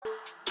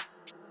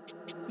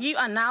You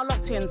are now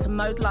locked in to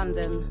Mode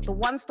London, the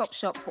one-stop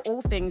shop for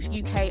all things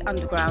UK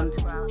underground.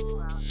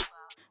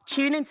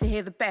 Tune in to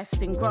hear the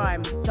best in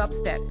grime,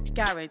 dubstep,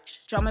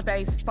 garage, drum and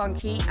bass,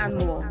 funky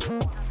and more.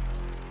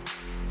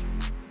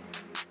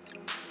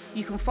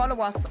 You can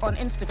follow us on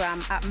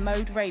Instagram at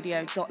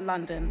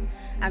moderadio.london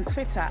and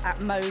Twitter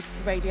at Mode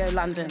Radio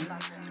London.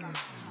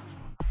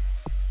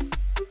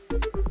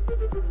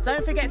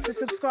 Don't forget to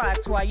subscribe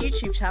to our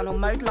YouTube channel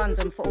Mode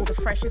London for all the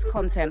freshest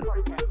content.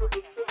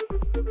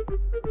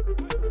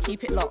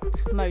 Keep it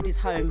locked, Mode is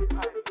home.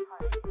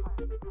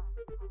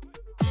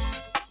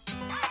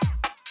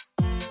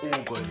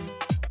 All good.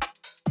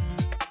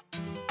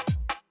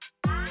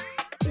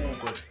 All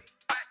good.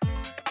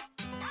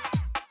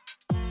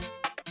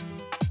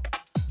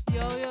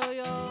 Yo,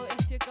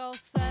 it's your girl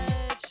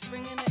Sedge,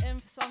 bringing it in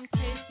for some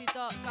tasty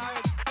dark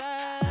garage,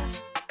 sir.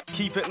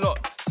 Keep it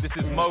locked, this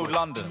is Mode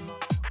London.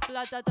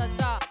 Blah da da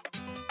da.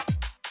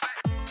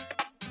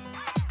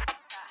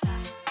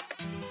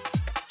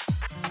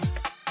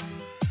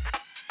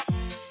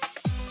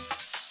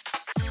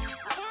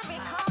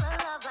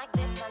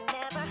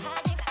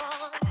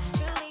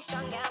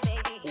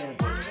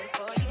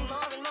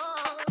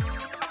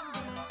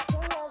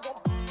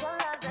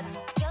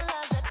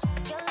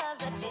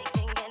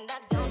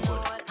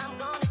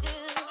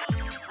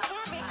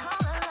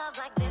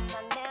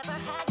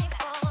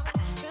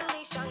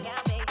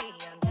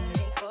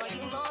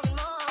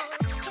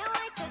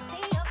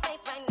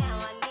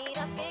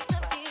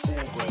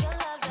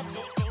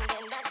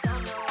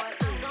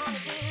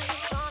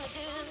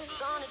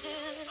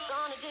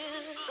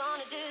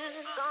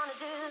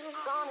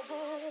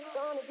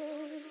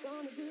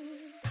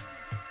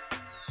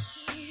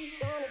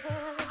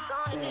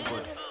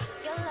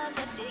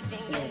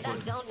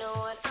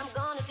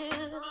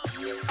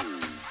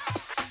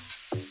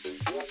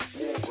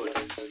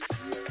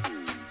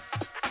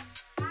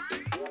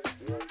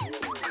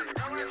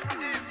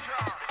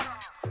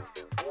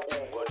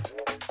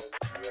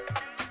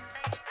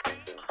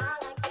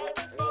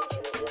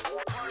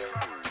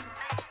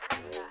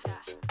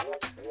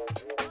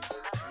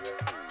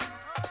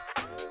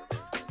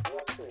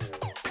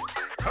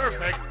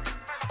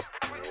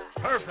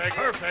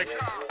 Perfect.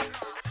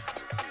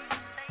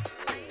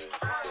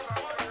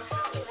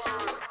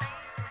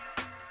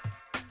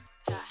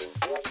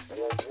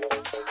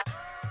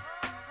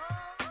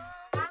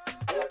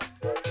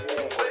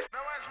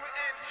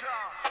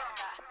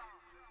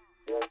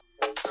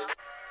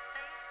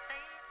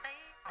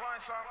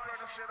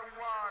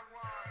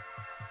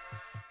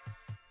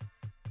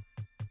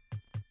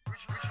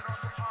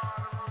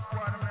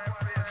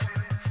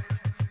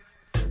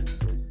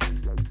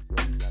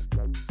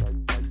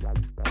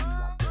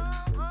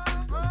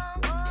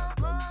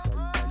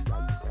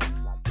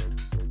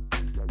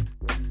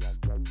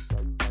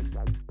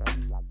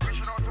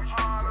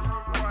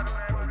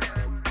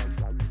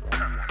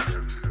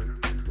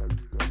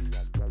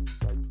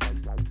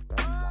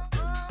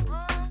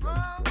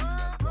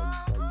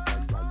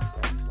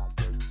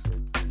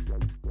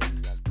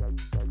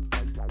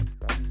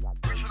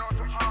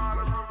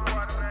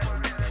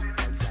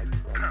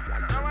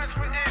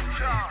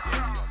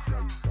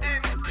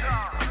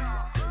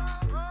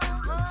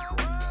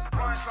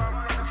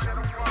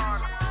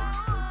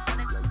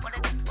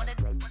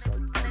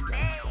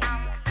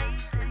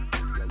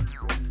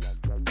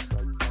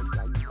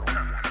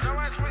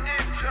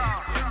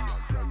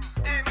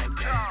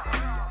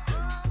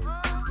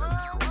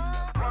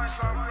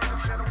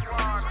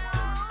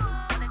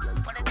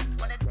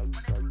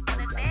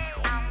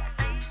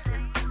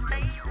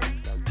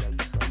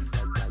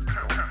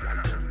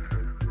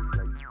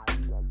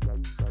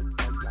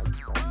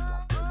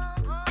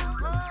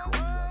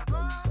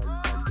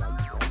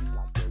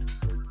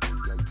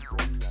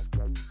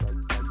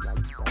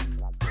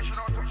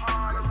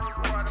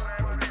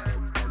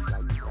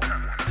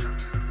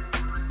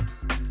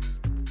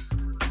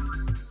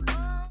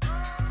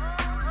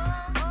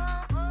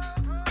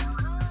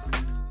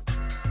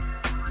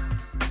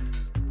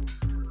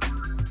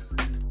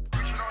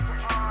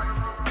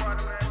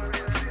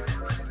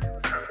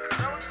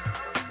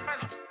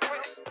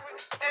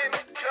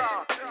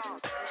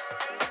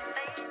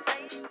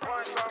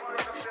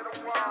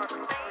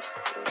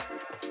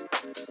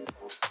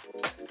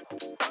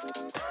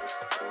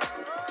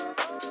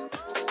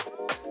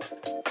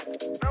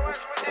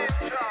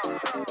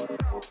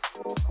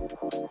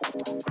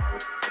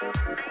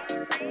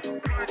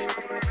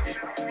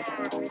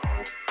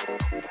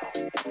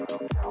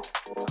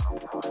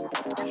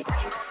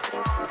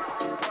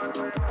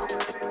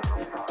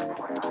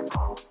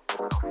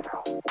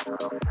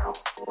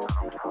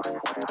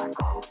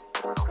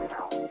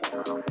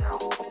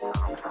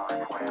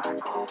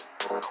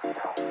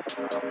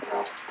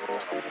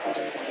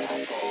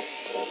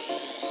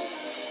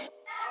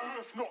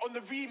 Not on the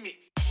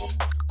remix.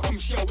 Come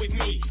share with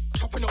me,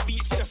 chopping up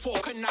beats with a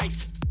fork and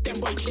knife. Them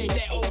boy claim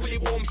they're overly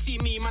warm, see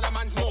me, man, a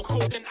man's more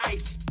cold than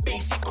ice.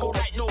 Basic cold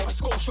like Nova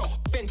Scotia,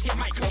 vented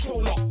mic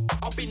controller.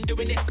 I've been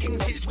doing this thing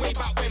since way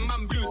back when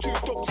man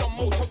Bluetooth dogs on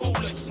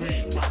Motorola's.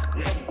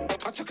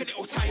 I I took a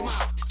little time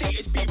out.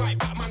 Status be right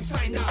back, man,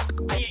 signed out.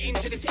 I ain't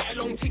into this, get a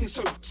long thing,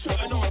 so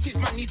certain artists,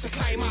 man, need to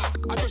climb out.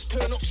 I just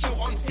turn up, show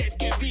on sets,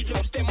 get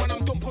reloads. Then when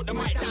I'm done, put the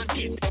mic down,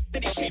 dip.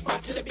 Then it's straight back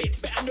to the bits.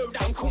 Better know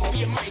that I'm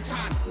comfy in my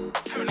time.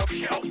 Turn up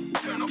shell,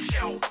 turn up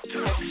shell,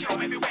 turn up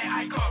shell everywhere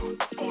I go.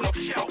 Fall up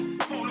shell,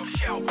 fall up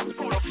shell,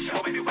 fall up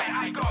shell everywhere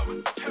I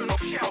go. Turn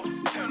up shell,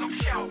 turn up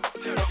shell,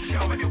 turn up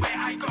shell everywhere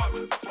I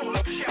go. Fall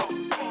up shell,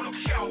 fall up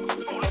shell,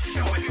 fall up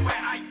shell everywhere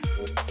I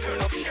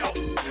turn up shell,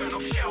 turn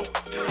up shell,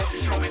 turn up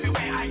shell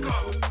everywhere I go.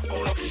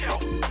 Fall up shell,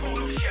 fall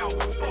up shell,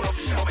 fall up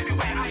shell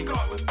everywhere I go.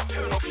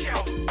 Turn up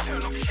shell,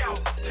 turn up shell,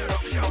 turn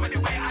up shell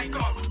everywhere I go.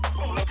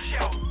 Fall up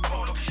shell,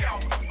 fall up shell,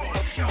 fall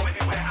up shell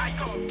everywhere I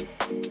go.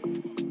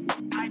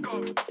 I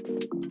go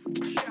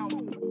shell,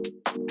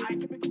 I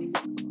typically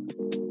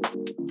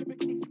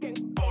skin.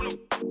 Fall up,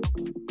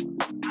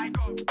 I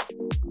go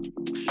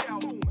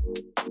shell,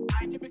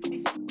 I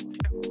typically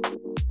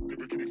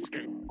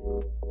skin.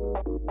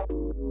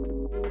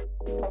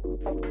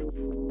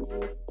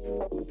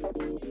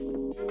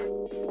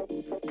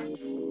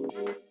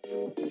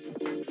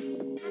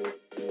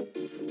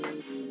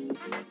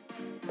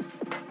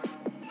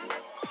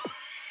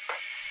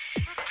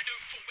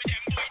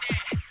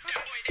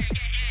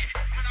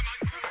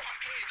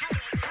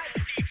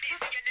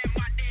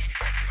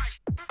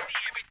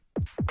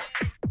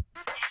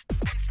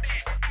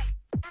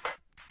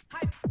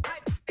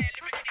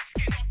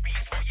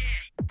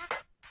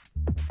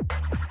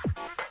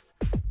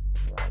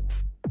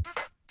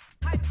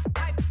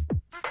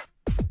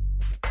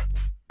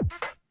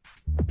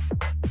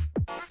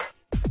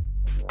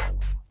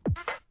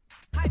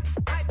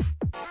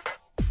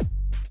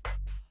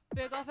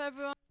 Big up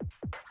everyone.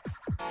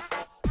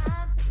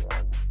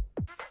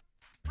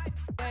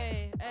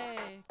 Hey, hey,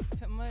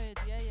 keep it mode,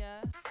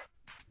 yeah.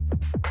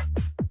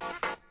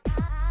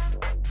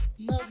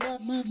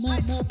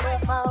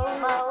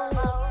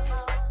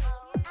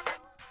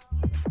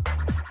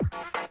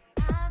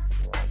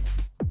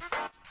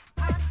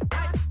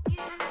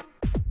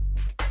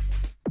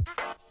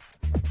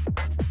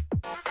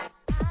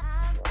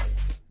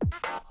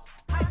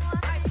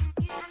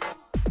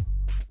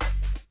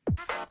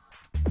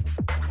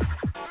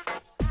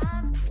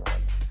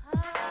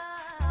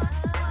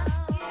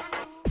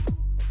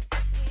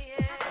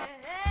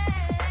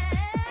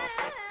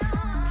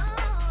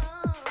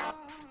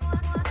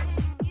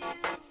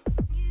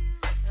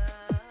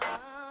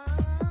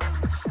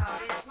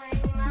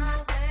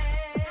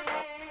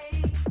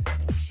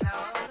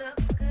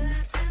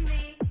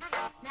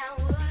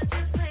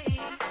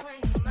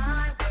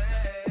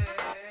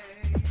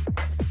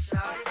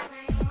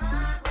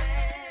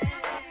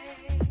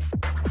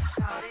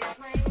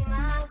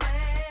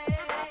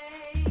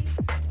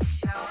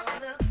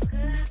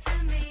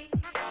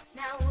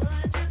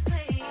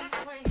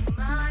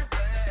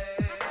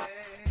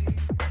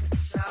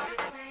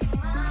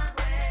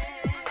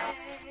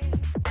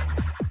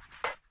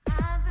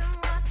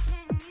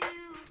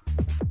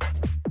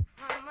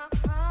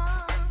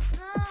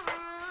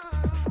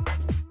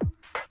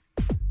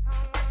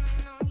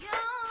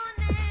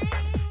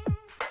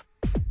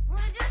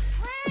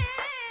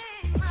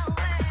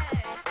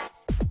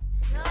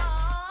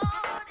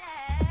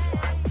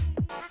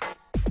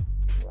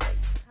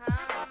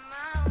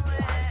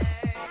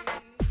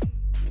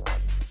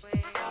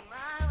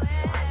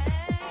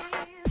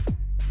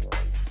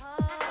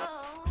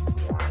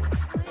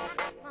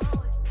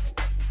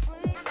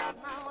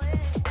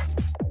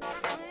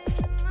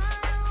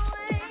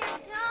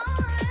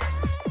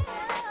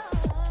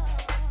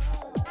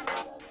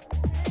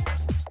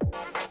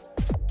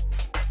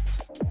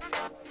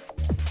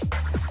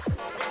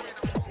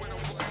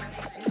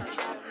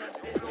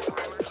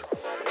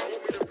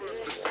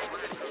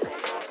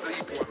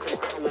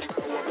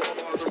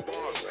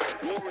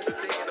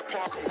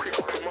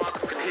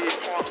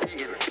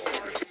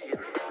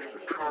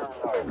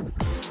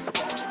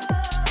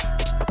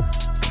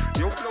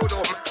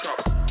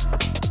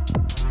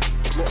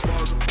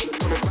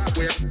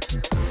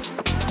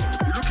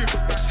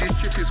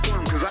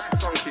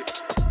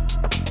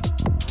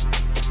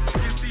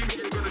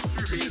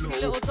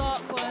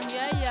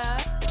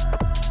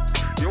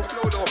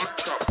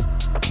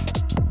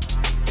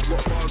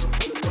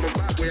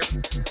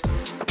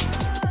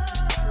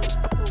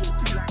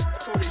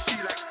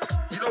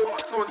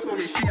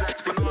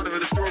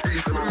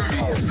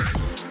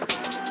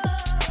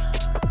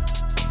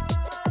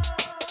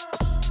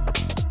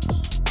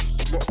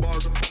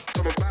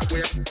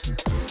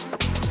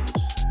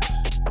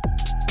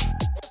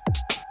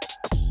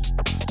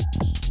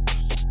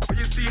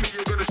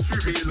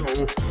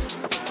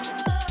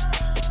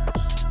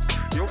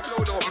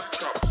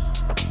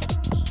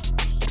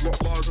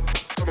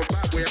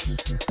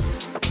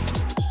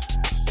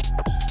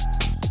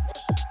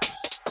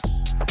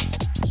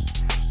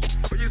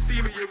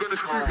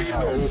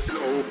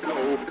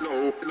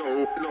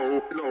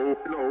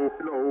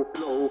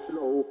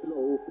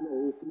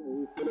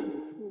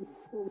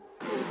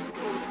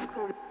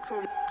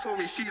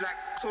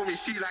 Told me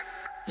she like,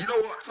 you know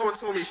what? Someone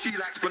told me she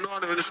likes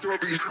banana and the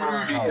strawberry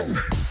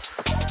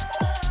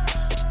smoothies.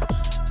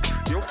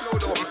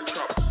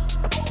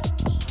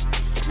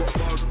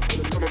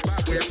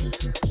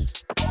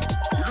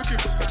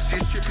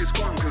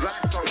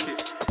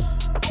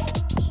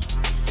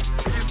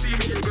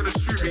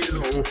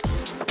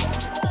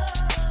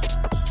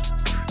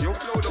 Your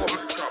flow don't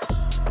match up.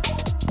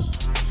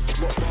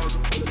 What bars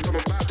from a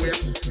bad way?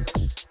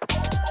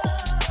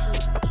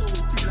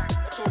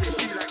 Told me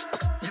she like,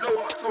 you know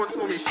what? Someone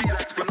told me she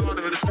likes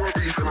banana and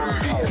strawberry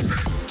smoothies.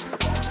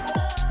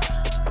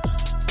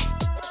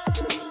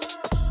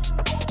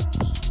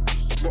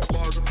 What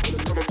bars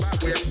from a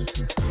bad way?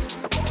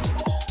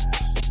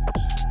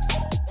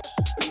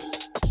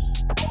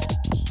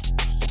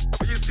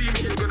 When you see me,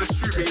 you're gonna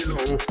shoot me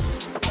low.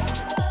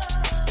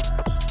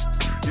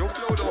 Your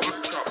flow don't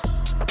match up.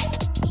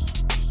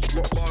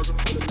 What bars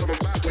from a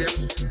bad way?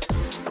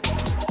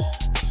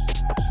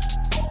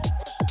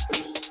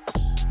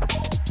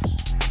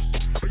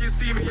 When you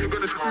see me, you're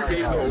gonna shoot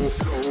me low.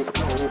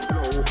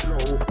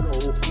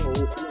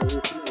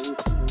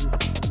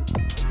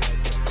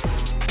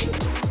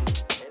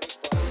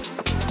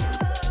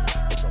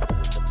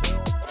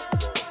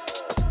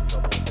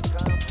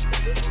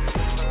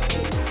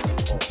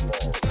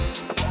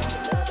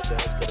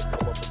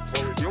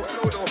 Your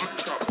flow don't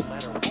match up. What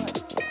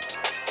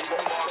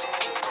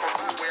bars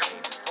from a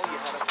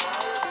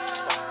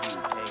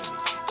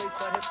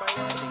bad way?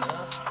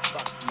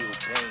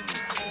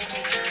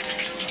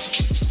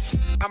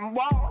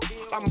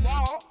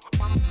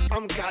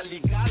 I'm gully.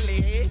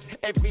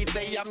 Every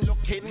day I'm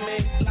looking me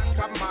like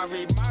a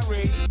Murray.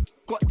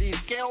 Got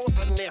these girls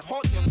and they're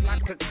hot just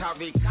like a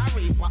curry.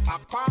 But I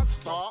can't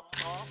stop.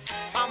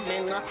 I'm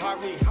in a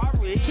hurry.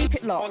 Keep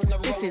it locked.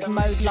 This is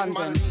Mode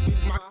London.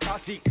 With my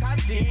cuzzy.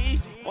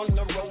 On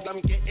the road I'm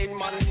getting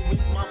money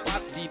with my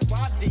body.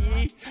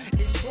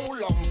 It's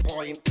all on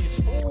point.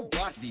 It's all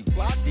body.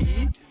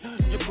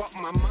 You got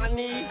my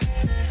money.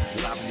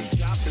 Lovely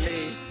jubbly.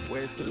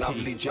 Where's the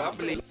lovely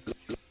jubbly?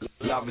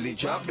 Lovely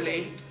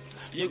jubbly.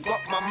 You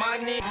got my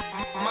money.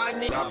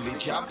 Lovely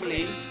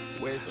jubbly.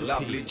 Where's the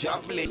lovely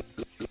jubbly?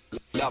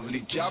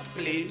 Lovely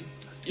jubbly.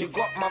 You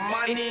got my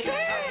money.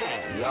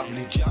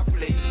 Lovely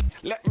jubbly.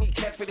 Let me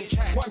care for the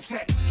track. One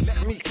sec.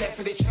 Let me care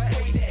for the track.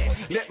 Wait there.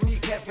 Let me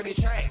care for the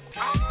track.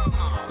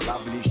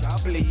 Lovely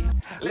jubbly.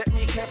 Let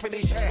me care for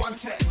the track. One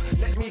sec.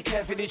 Let me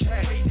care for the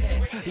track. Wait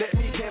there. Let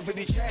me care for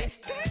the track.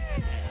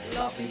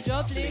 Lovely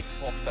jubbly.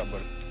 What's that, bro?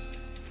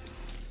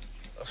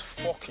 That's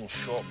fucking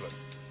short, blood.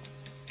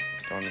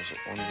 Done is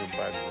 100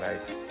 bags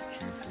light.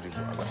 Truthfully,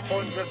 but I got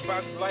 100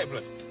 bags light,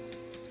 blood.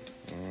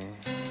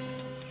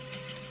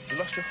 You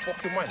lost your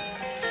fucking mind. I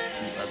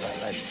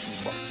got like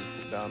 $2 to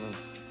put down on.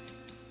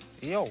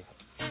 Yo,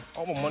 I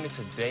want money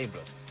today,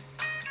 blood.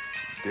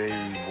 Dairy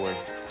boy.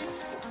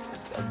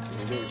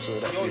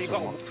 Yo, you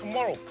got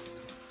tomorrow.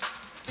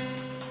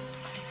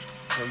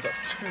 Yo, you got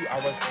 2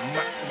 hours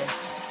maximum.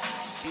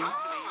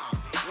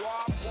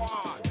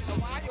 So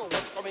why you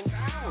always coming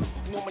down?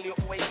 Normally you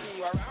always see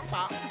you around,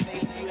 but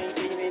lately you ain't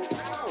been in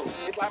town.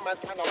 It's like man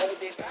trying to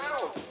hold it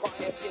down. Got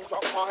your pin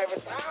drop, can't hear a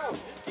sound.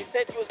 You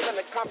said you was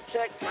gonna come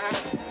check, man,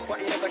 but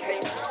you never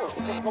came down.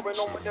 What's going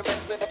on with the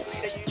rest of the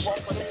plea that you want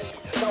from me?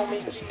 Tell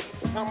me please,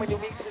 how many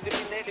weeks has it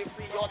been nearly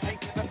free? You're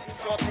taking the piece,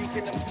 you're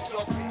taking the piece,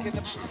 you're taking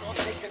the piece, you're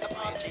taking the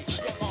party.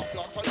 You're not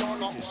blocked or you're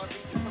not worthy.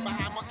 Remember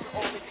how much you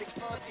owe me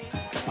 630?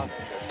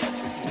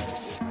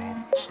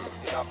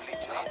 Lovely. You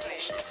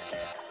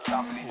got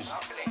my money.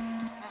 Lovely.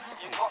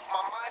 You got my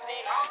money.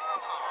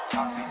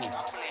 Lovely.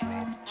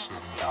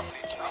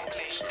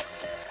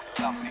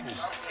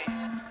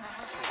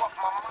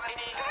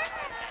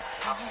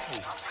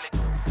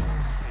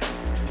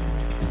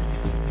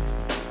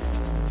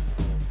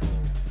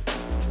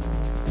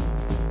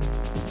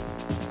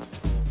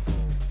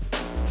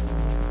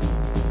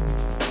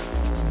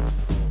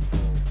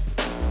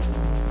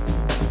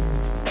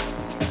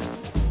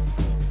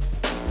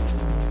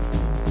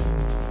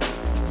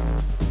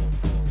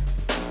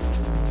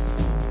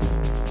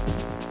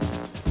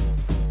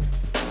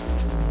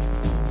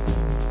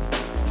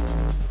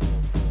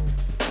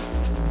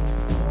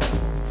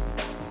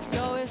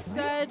 Yo, it's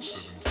Sedge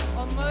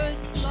on Mode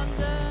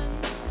London.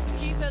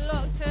 Keep it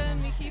locked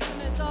in. We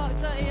keeping it dark,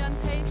 dirty and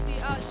tasty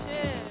out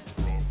here.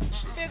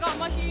 Big up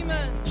my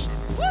humans.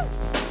 Woo!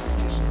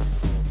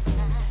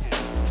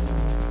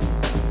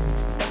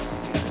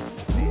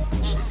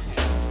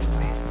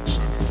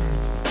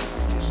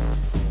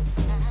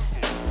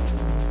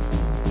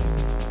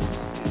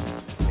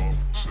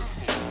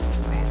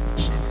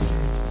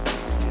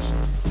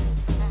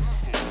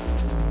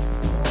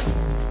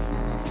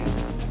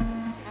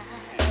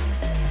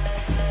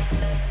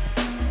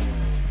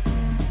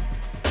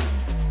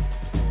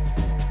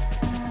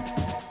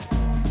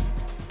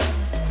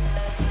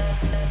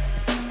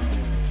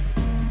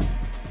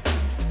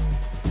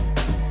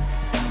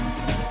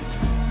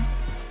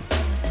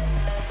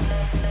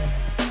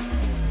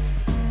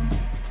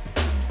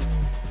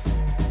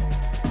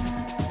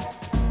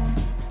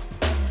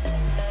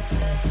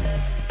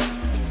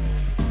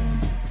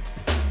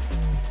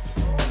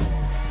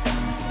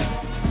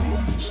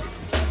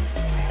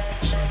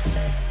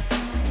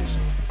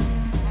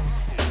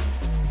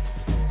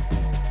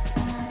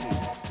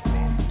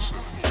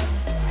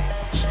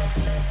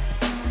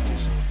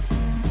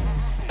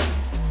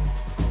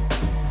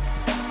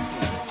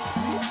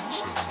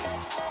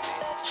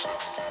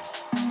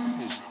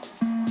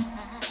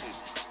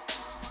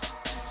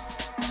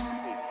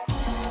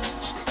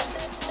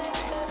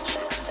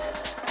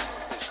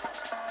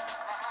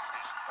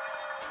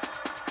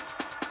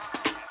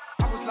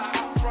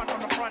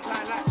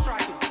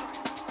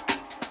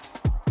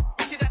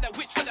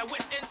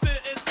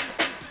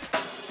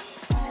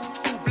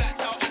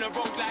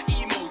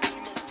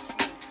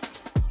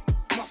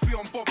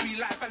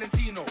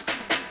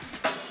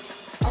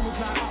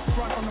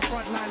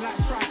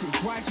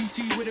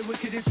 YGG with the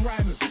wickedest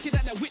rhymers. Looking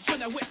at the witch on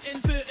the West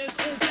End theaters,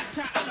 all blacked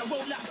out on the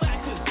road like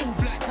backers. All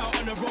blacked out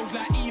on the road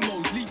like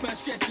emos. Leave my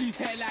stress, lose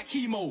hair like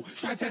chemo.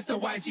 Try test the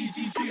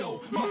YGG trio.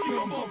 Must be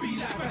on Bobby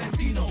like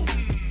Valentino.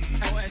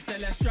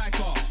 LSLS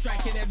striker,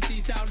 striking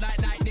MCs down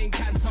like lightning.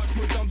 Can touch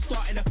wood, I'm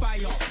starting a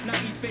fire.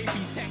 90s baby,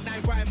 Tech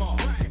 9 rhymer.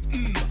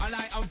 I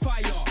like on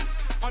fire.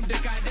 I'm the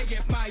guy they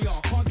get mire.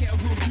 Can't get a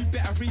room, you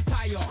better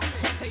retire.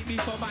 Can't take me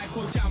for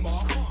Michael Jammer.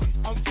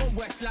 I'm from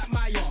West like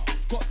Maya.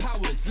 Got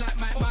powers like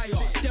Mike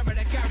Meyer. Them in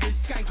the garage,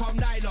 skank I'm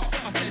Nyla.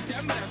 I said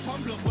them when I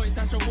Tumblr boys,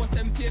 that's your what's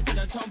them see to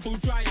the tumble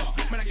dryer.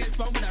 When I get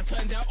spun when I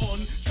turn that on.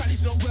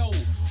 Charlie's not well,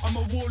 I'm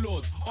a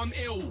warlord, I'm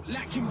ill,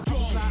 like him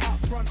John. Like up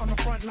front on the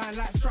front line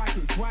like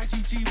strikers.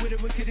 YGG with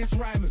the wickedest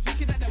rhymers.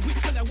 Looking at the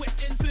witch on the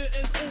West End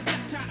theaters, all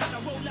blacked out on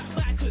the road like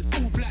bikers.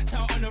 All blacked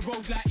out on the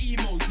road like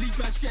emos. Leave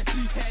my stress,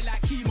 lose hair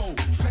like chemo.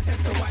 Try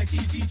test the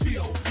YGG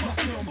trio. Must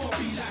be on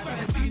Bobby like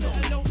Valentino.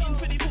 In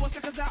 24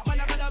 seconds out, man,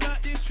 I gotta burn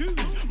this tune.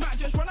 Might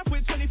just run up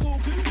with 24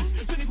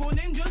 goons, 24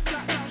 ninjas,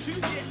 black down shoes.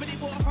 Yeah, ready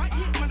for a fight,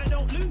 yeah, man, I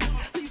don't lose.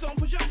 Please don't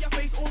push up your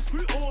face or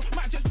screw, or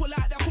might just pull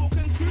out that fork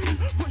and screw.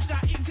 Push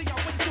that into your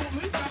waist, don't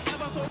move. Like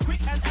ever so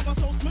quick and ever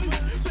so smooth.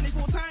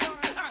 24 times,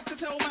 I have to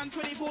tell man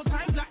 24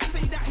 times, like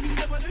say that he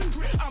never knew.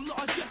 I'm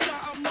not a jester,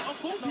 I'm not a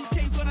fool.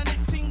 PK's on the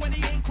next thing when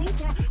he ain't cool.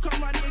 Come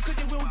round here, cause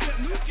you will get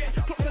moved. Yeah,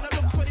 clock to the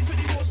blocks,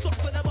 2024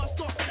 stops to the bus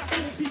stop. That's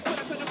all people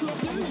that's on the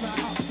clock. Like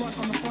up front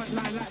on the front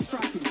line like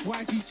strikers.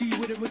 YGG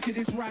with the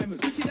wickedest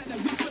rhymers. Looking at the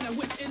whip on the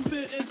West End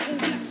theaters, all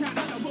blacked out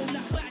on the road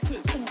like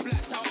backers. All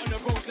blacked out on the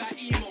road like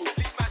emos.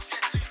 Leave my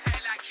stress, lose hair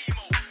like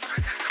chemo. Try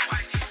test the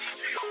YGG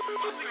trio.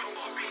 Must be on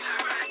Bobby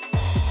like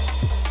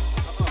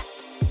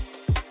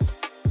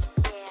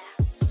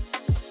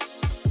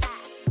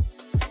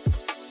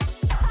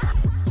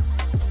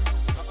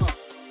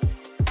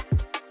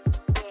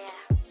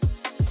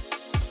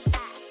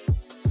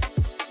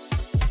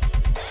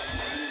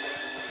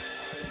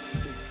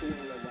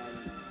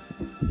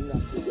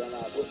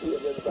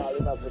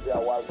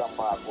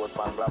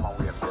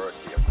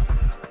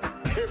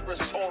Every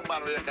sound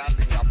man we can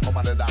think of come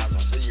on the dance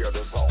and see hear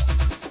the sound.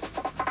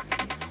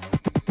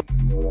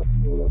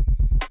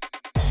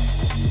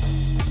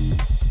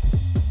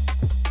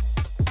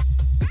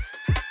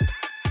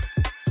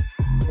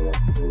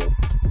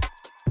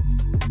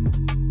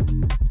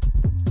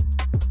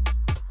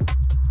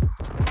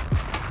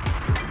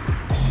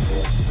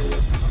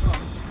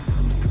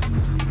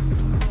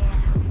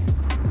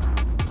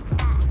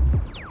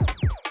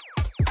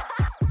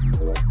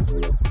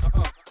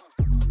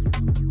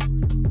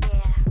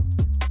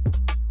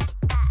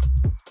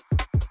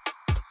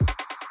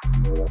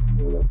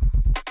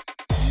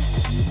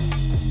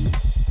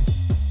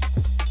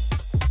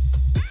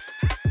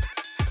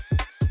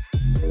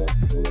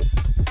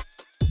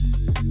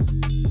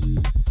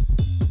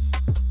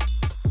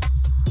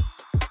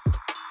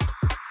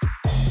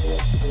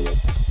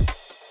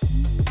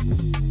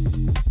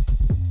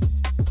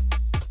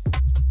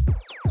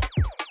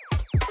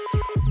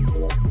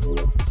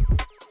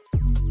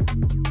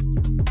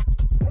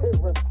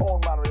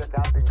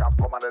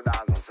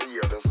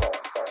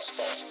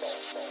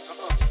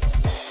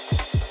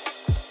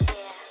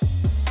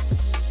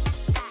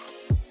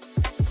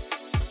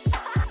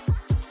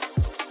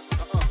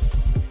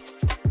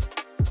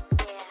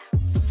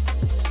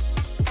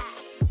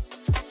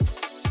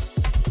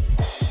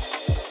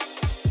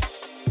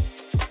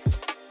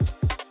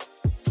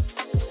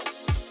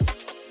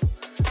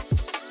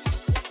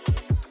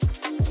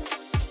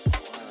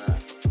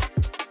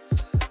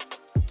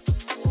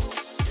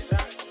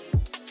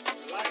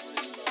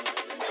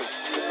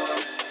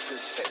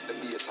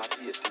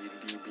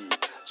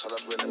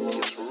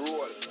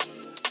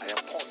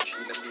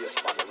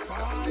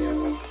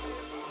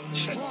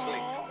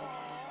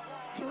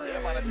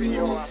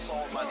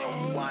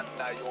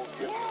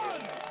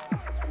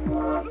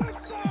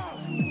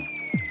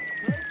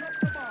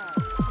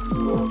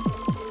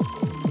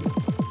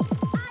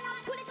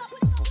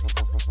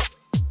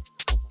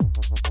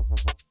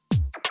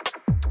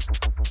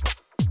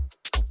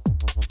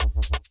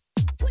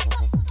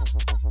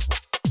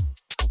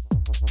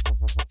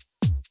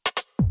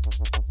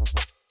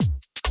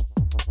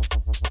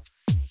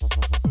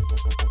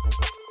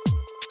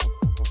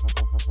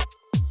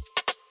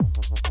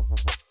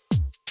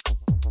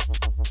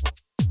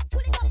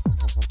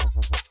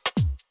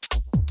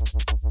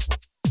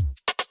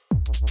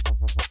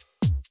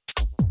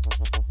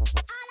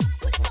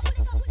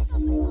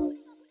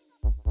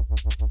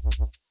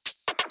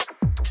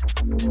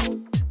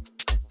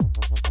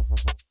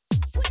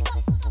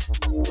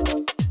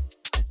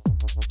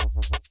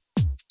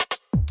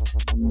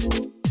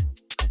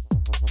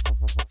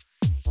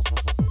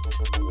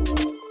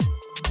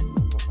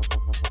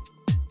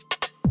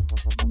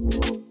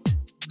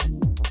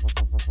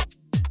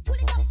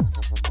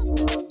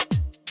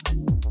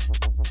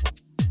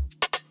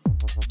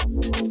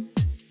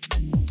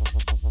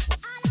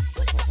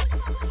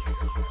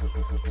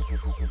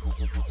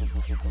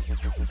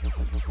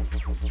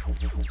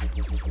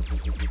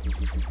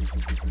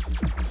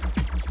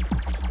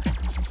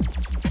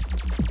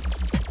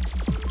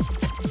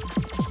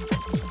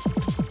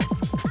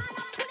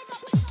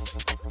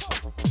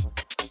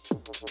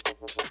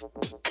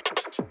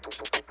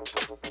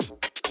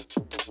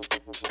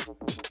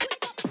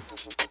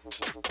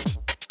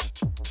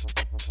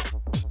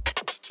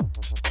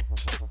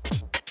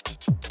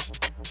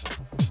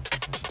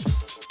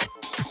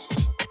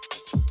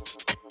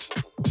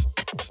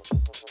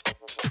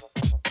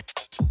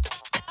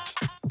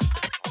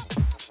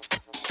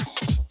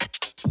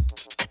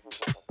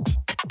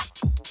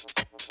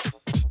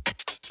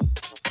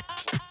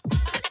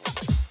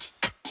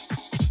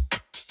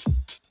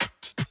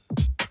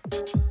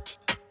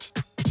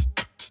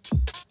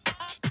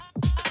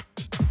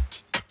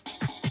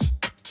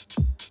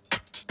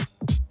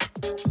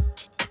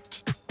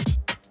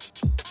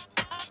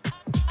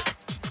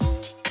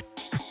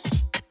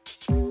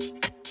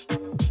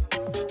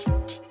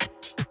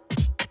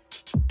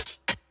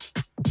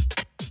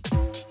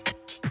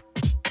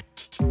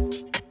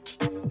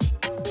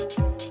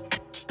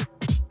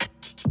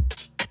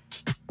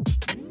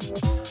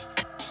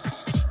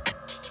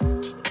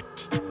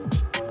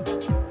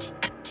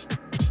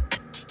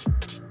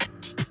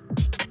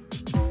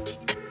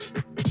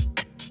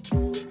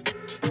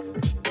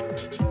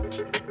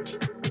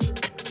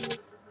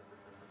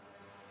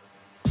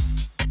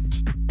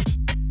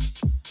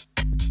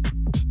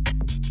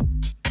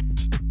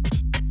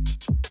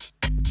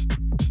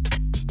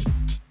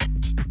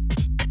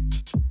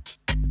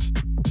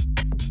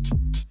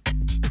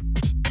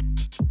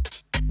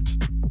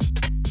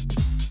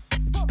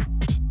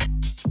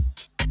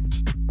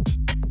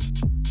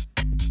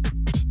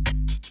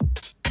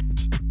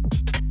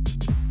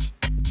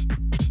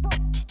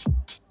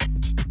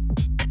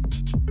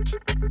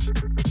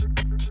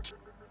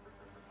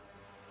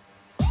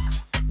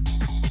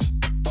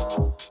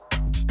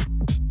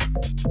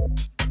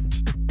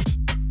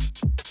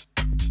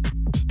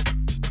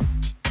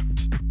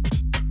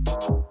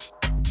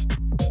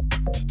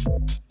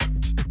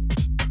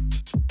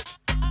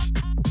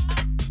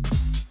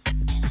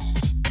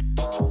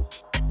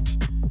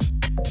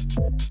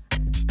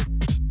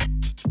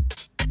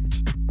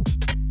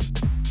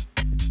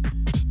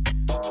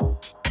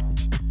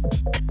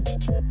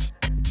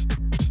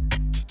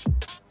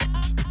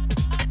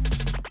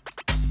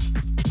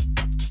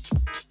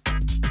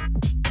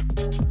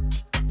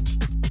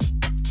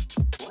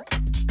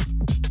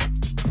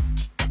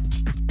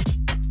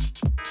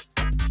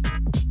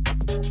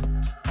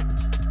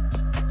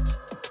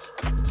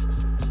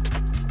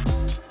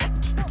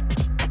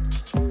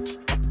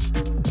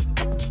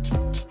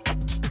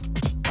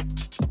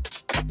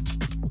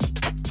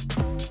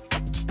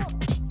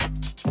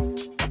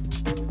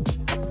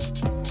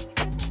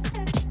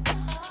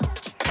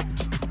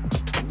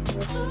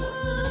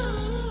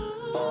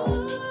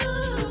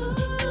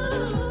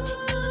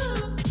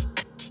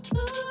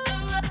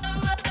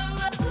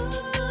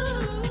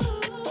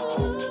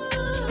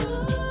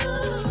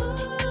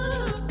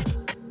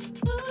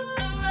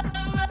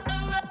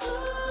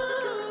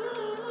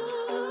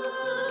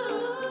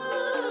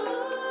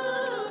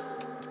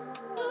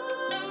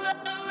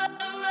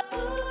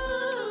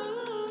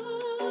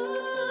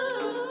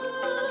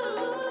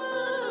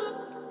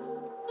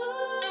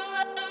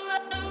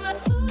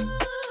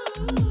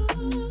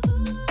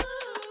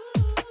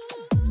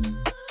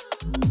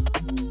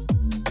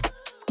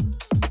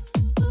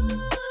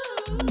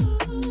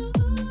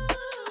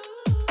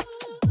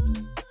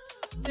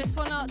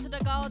 one out to the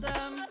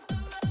Galdem.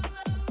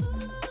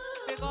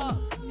 Big up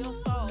your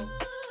soul.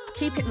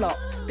 Keep it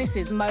locked. This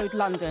is Mode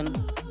London.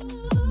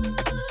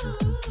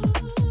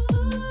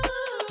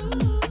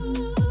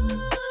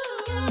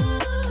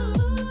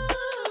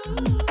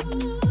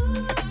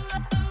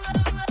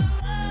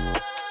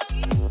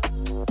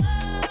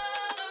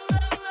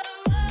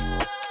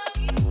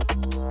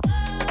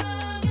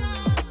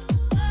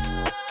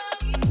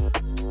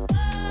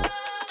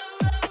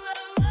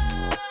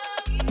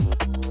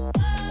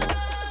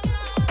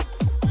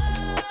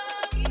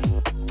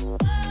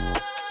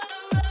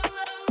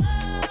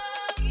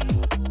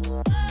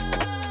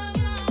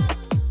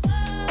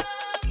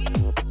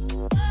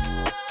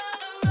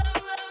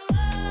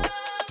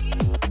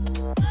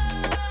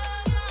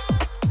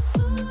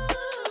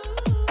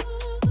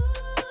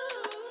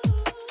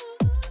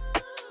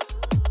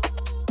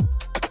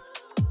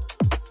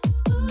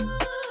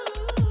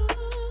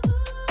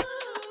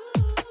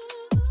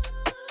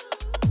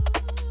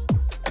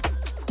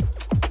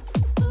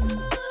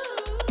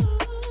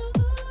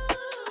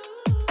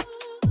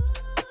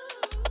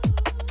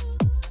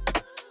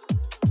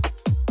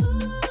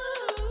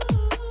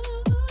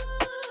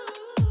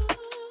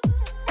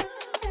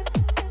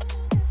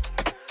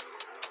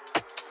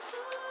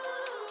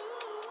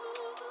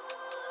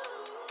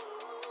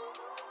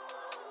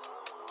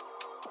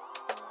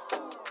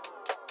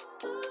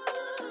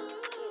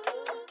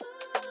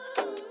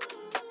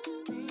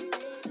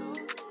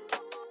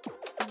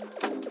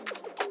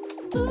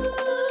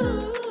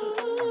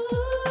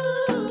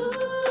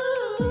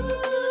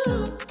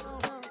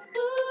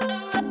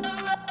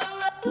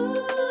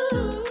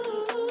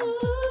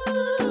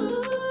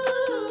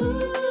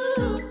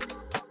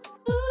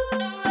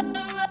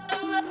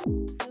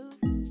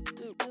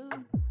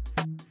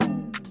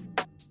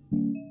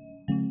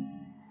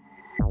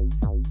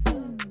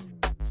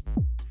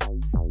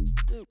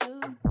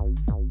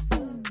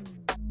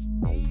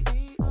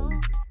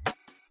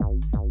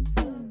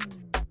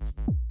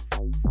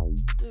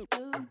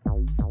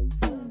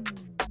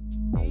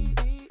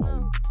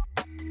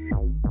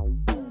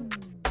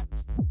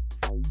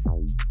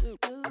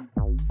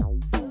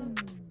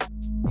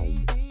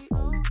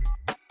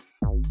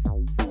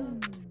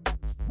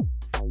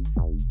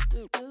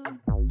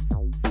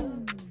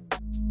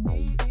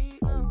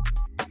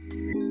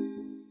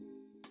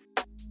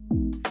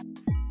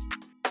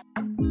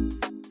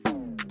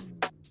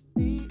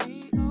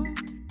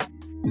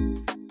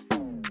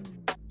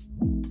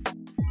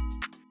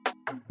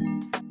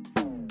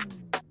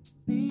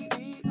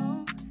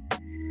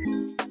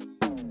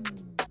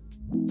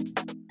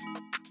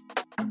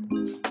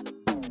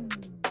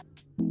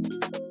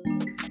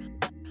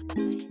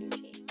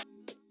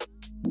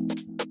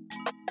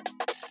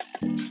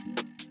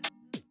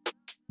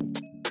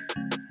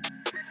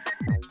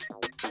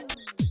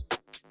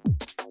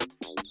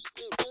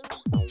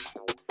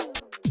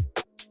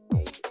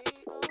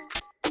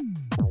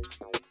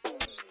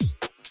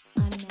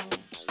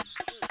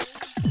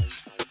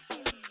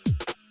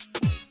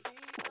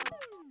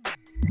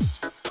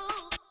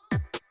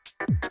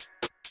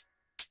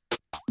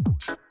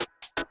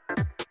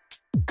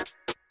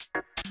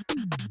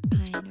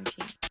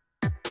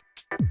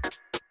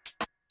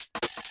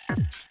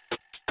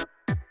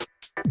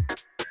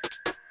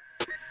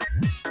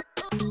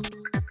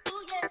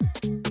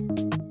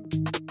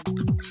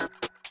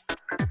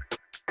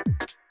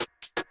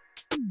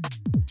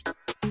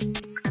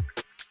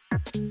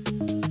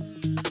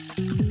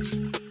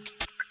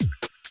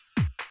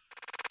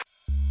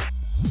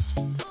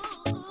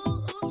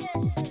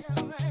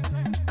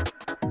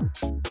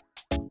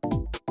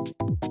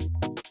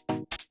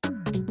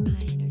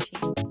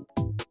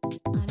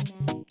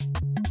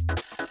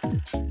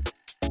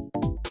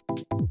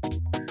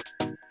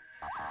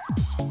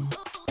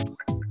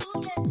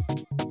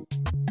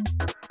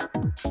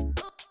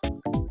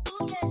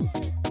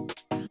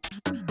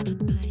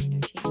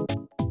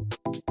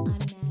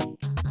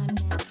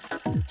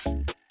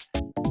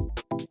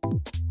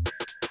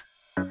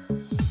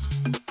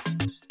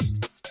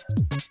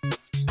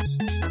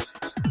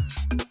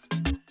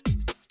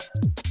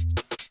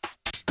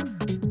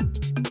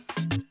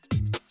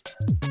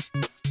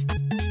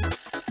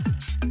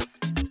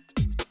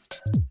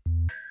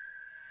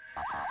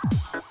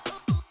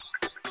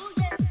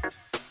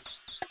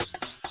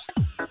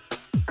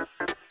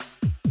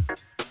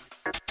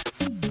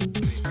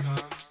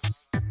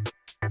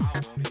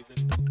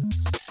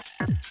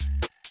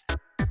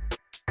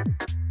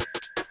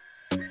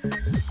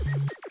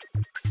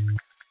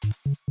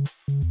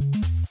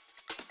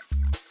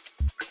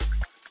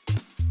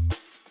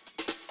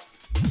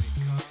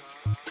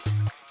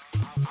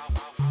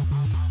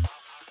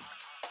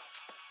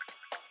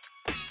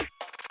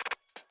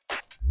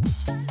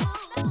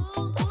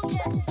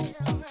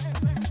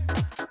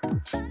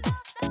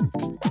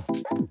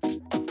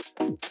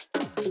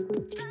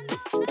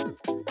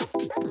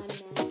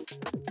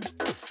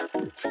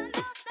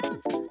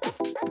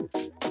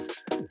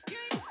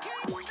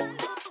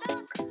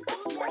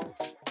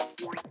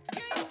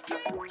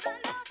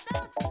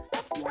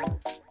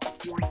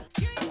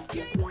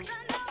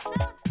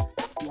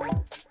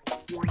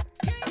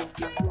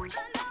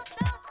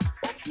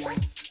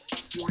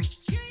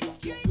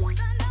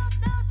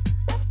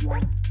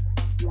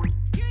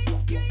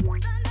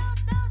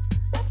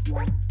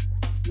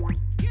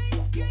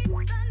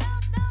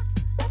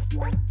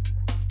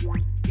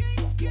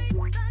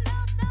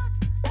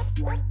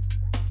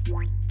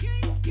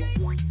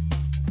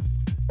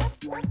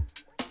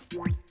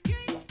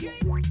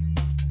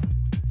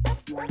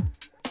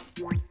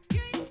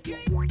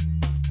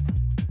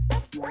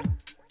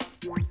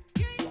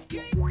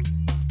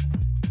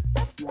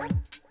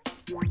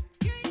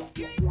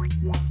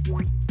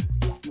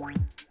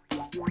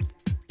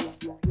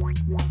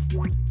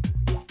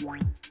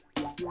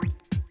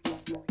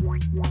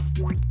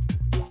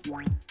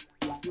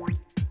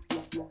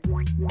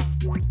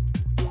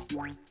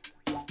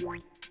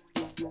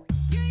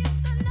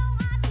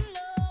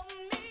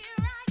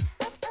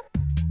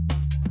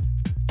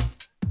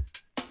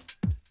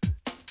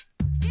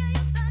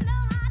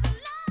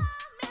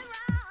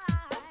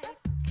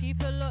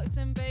 it locked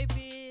in,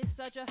 baby.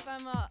 Sedge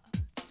FM up.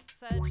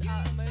 Sedge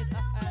at Mode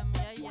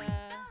FM,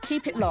 yeah.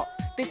 Keep it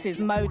locked. This is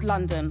Mode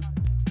London.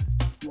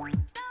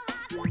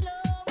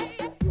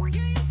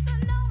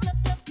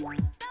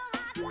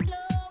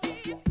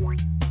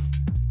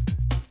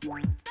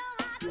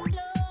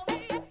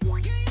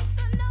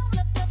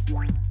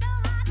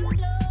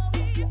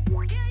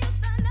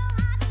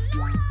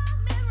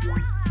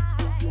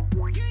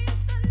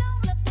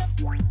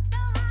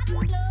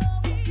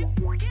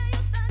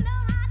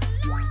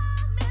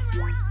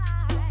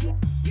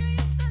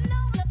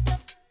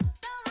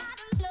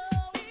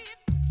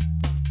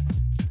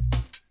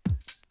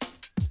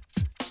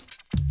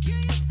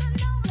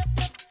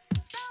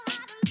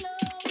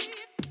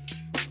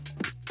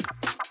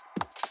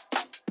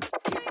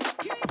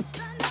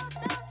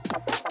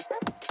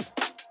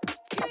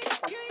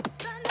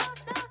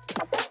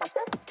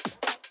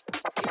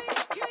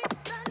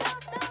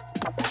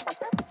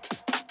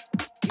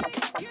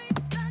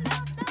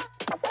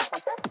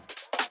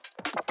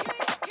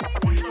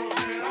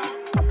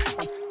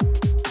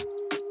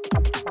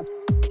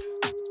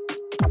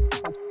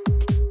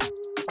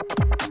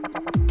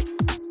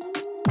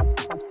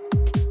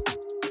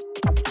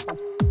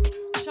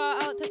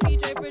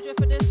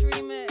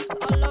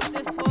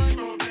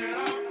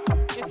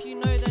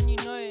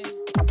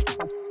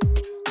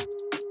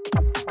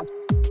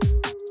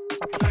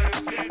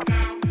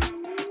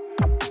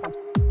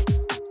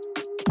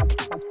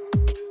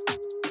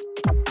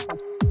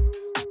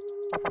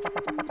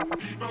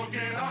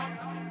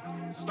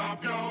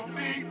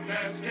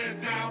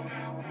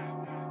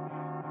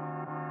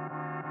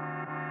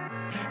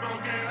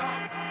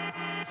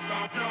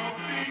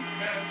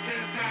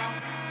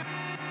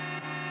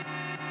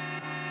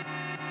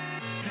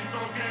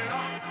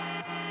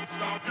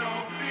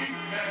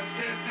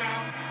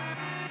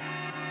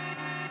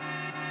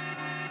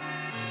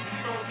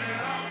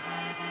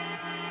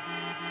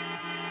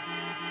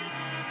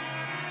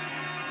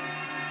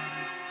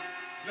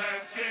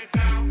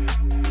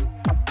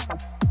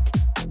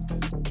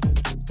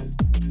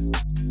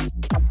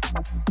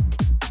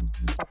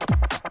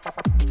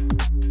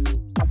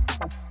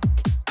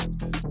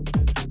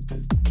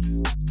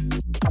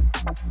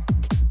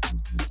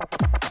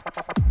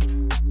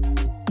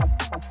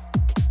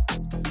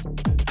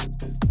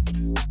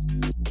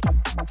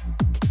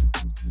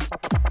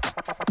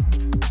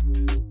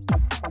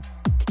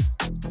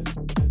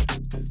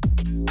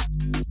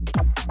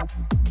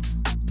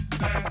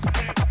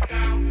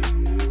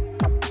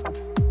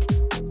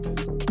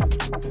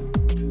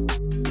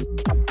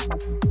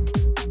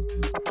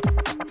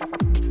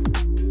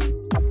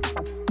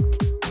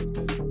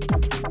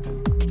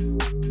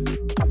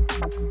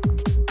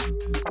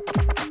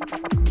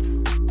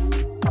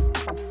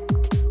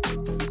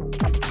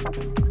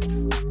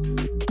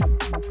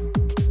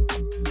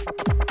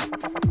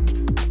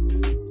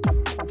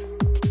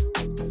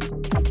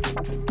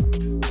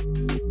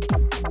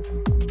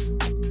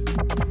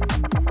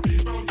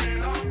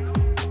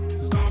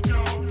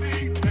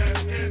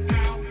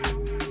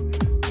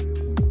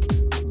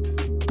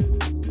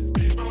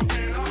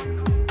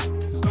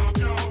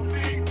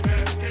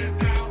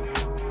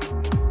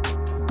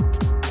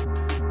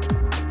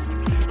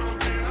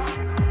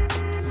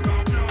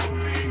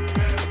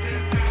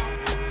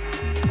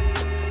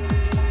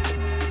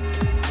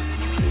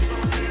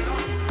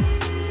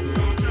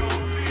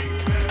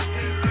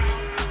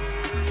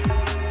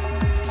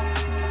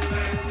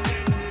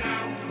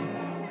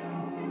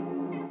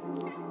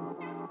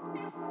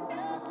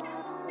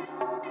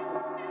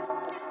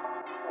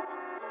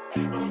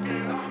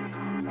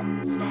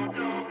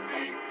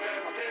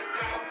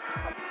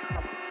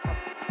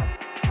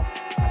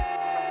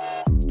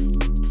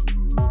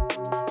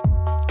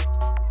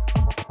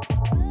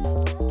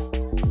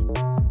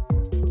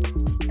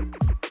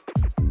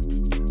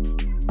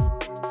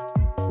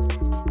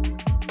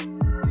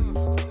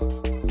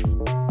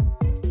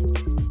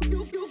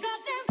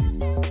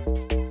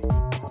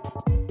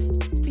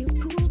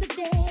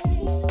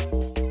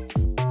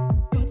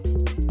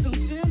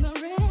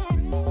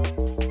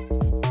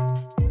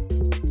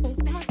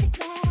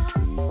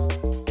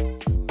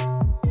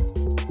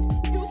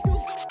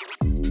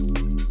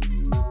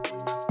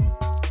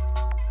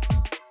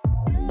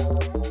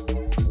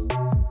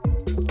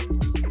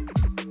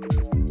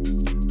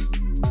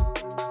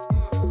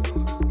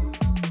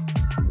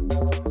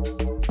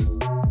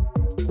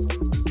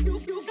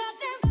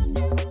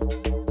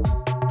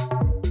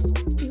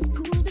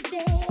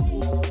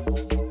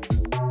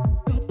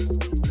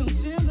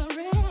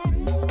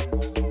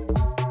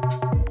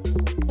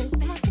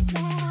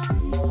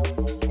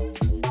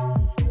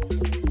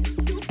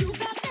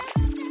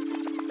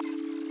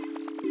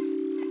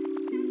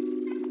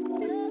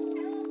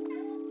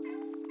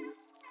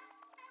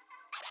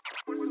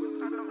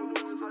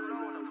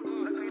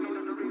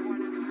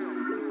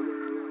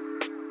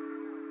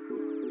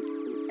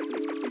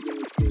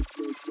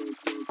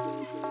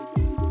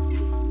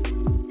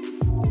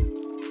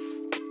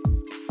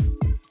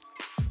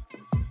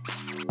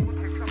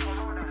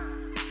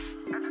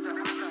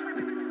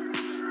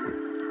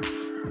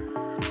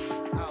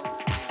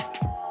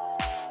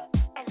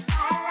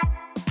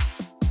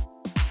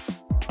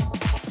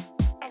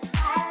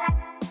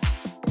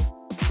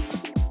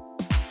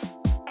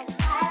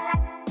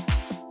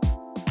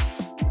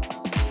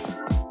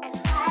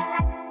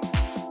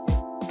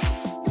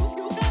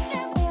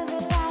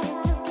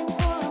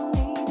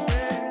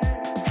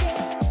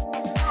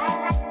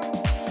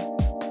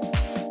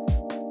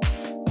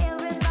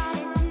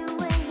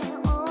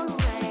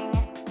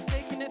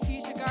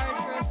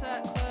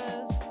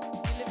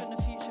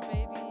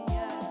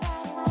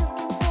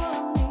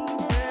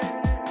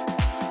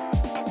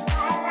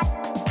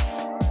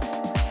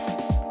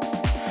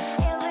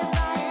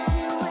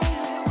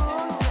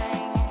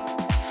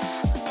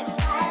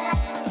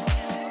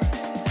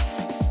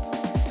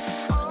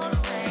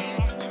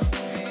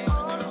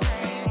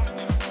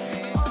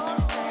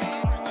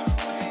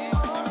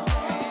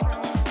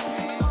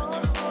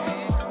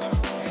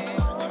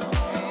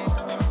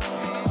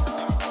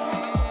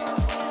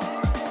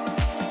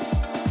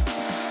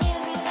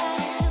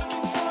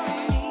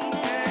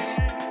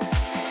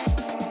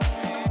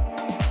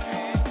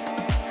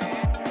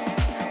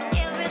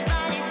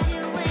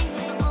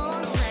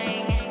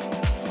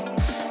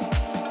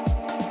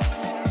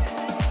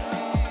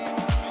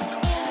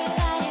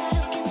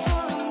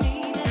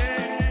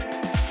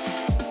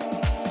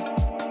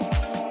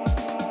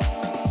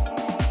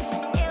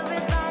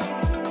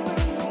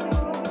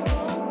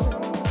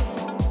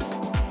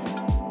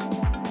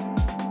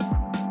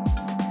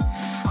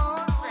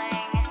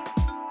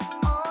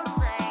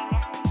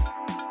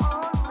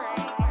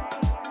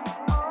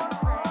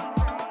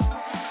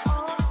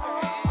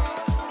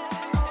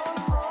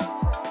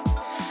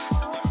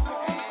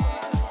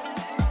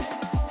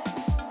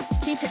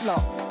 Keep it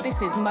locked.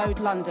 This is Mode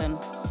London.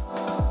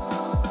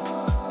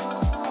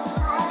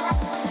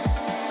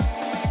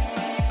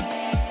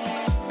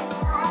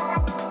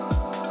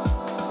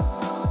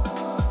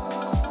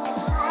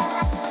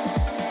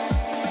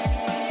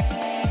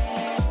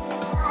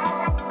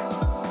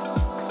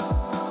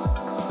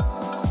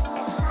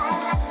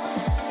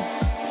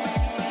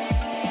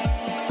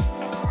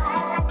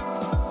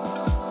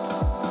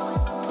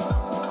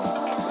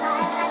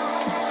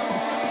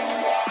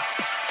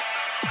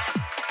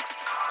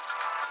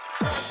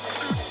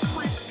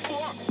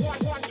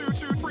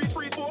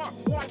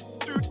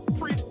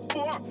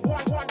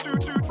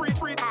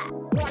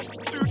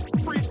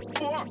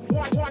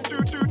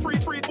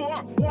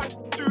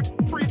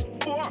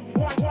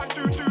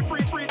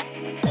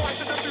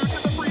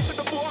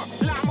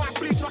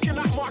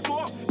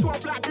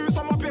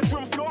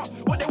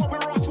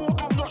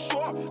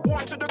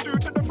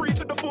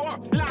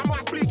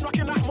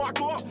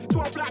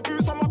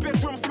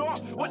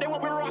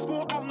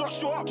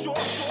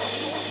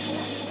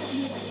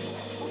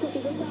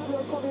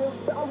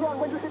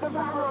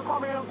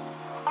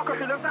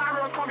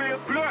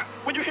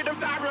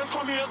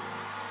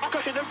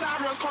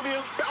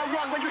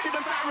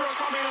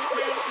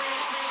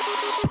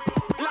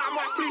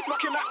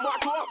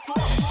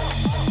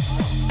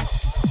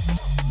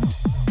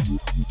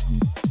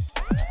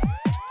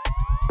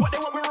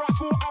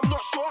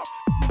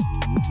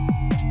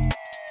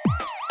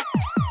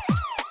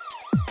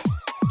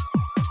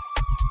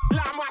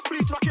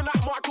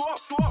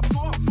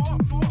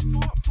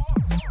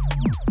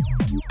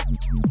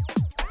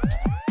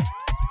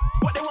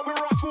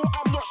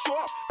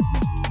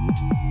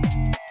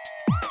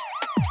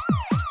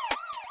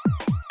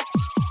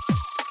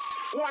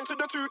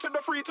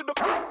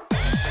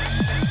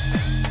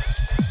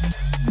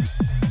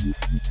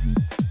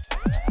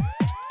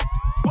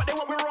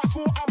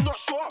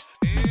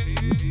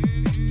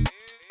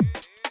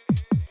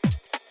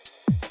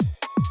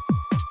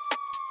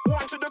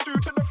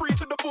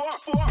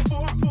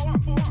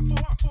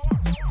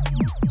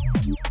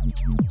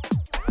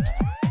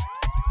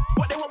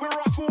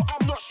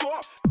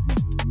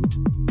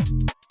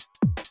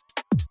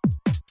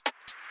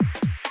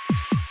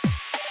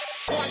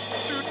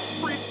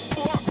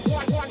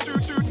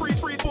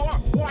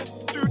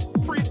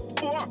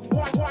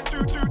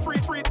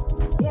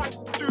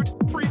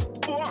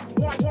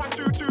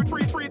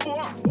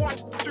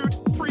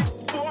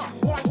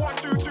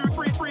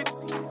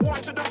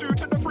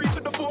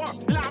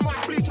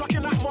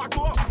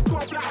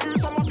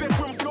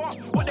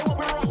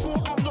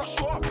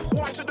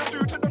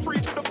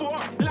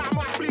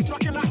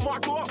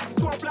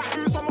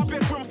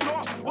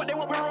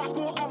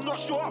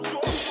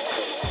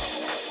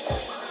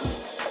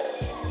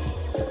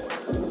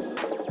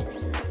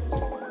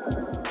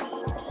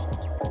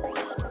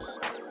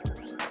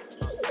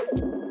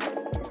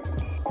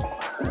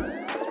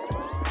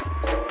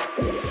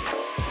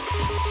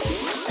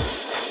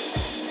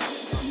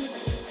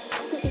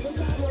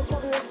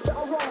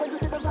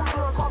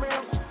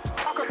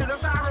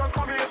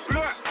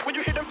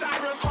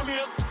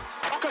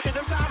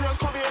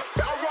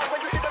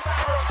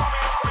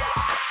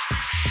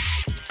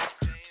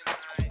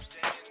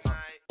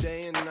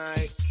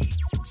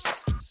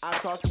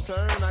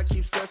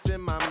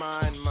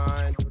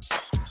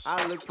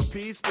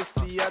 But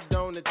see, I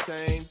don't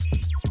attain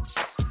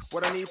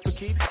what I need for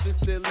keeps the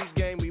silly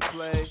game we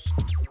play.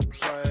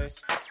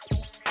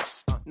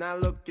 Now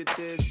look at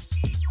this.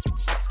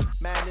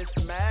 Madness,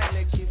 the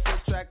magnet keeps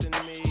attracting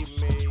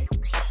me.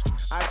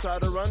 I try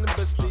to run, but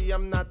see,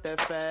 I'm not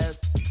that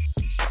fast.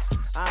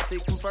 I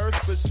think I'm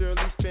first, but surely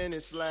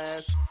finish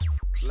last.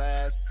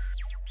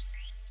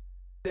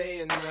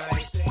 Day and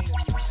night.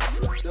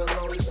 The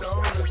lonely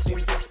stoner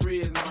seems to free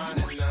his mind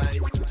at night.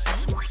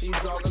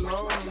 He's all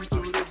alone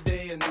through the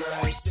day and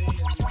night.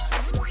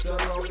 The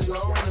lonely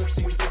loner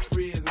seems to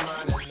free his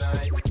mind at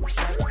night.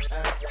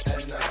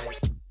 At night.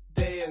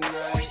 Day and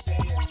night.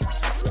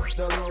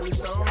 The lonely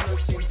stoner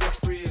seems to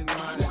free his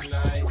mind at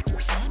night.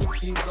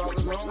 He's all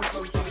alone,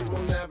 some things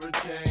will never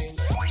change.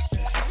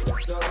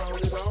 The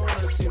lonely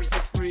loner seems to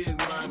free his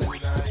mind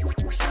at night.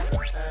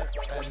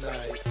 At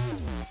night.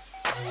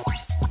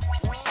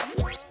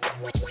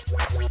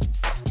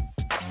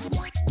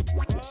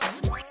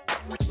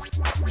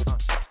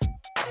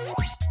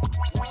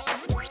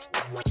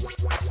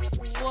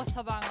 What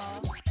a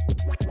banger.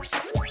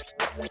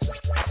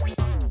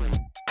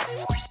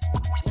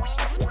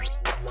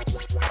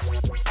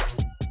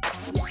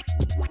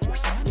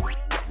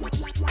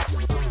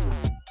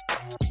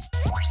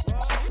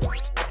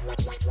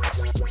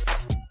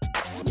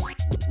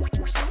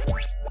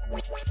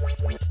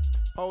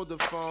 Hold the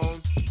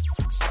phone.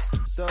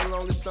 The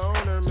lonely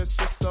stoner,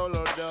 Mr.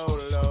 Solo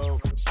Dolo.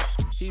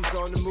 He's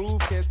on the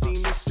move, can't seem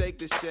to shake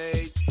the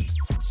shade.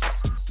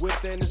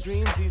 Within his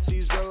dreams, he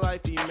sees the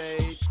life he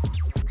made.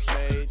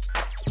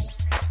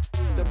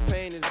 The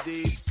pain is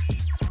deep.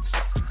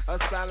 A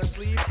silent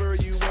sleeper,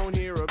 you won't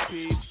hear a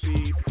peep,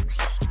 peep.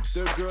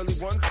 The girl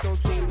he wants don't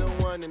seem to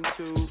want him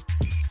to.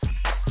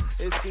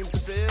 It seems the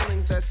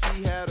feelings that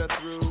she had her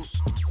through.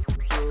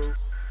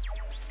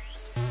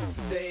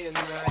 Day and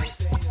night.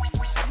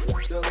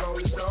 The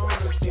lonely stoner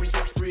seems to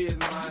free his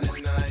mind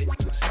at night.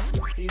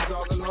 He's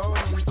all alone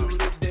through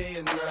the day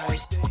and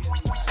night.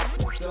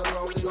 The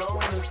lonely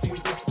loner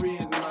seems to free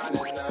his mind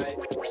at night.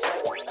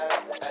 At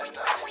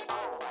night.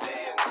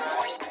 Day and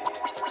night.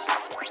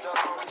 The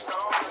lonely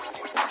stoner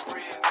seems to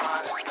free his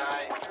mind at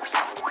night.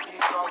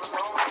 He's all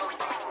alone, so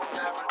things will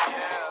never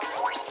care.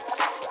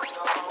 The lonely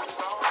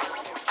loner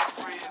seems to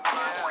free his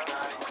mind at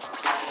night.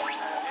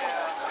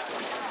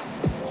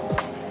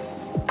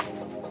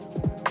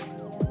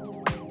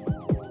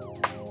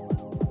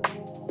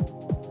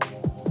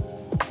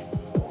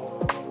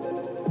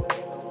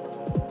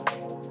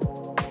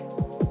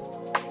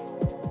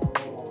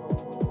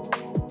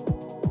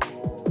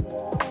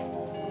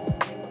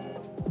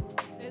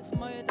 It's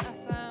Mode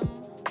FM.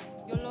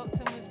 You're locked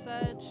in with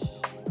Sedge.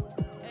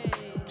 Hey.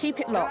 Keep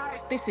it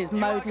locked. This is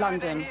Mode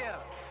London.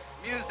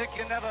 Music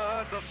you never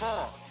heard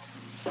before.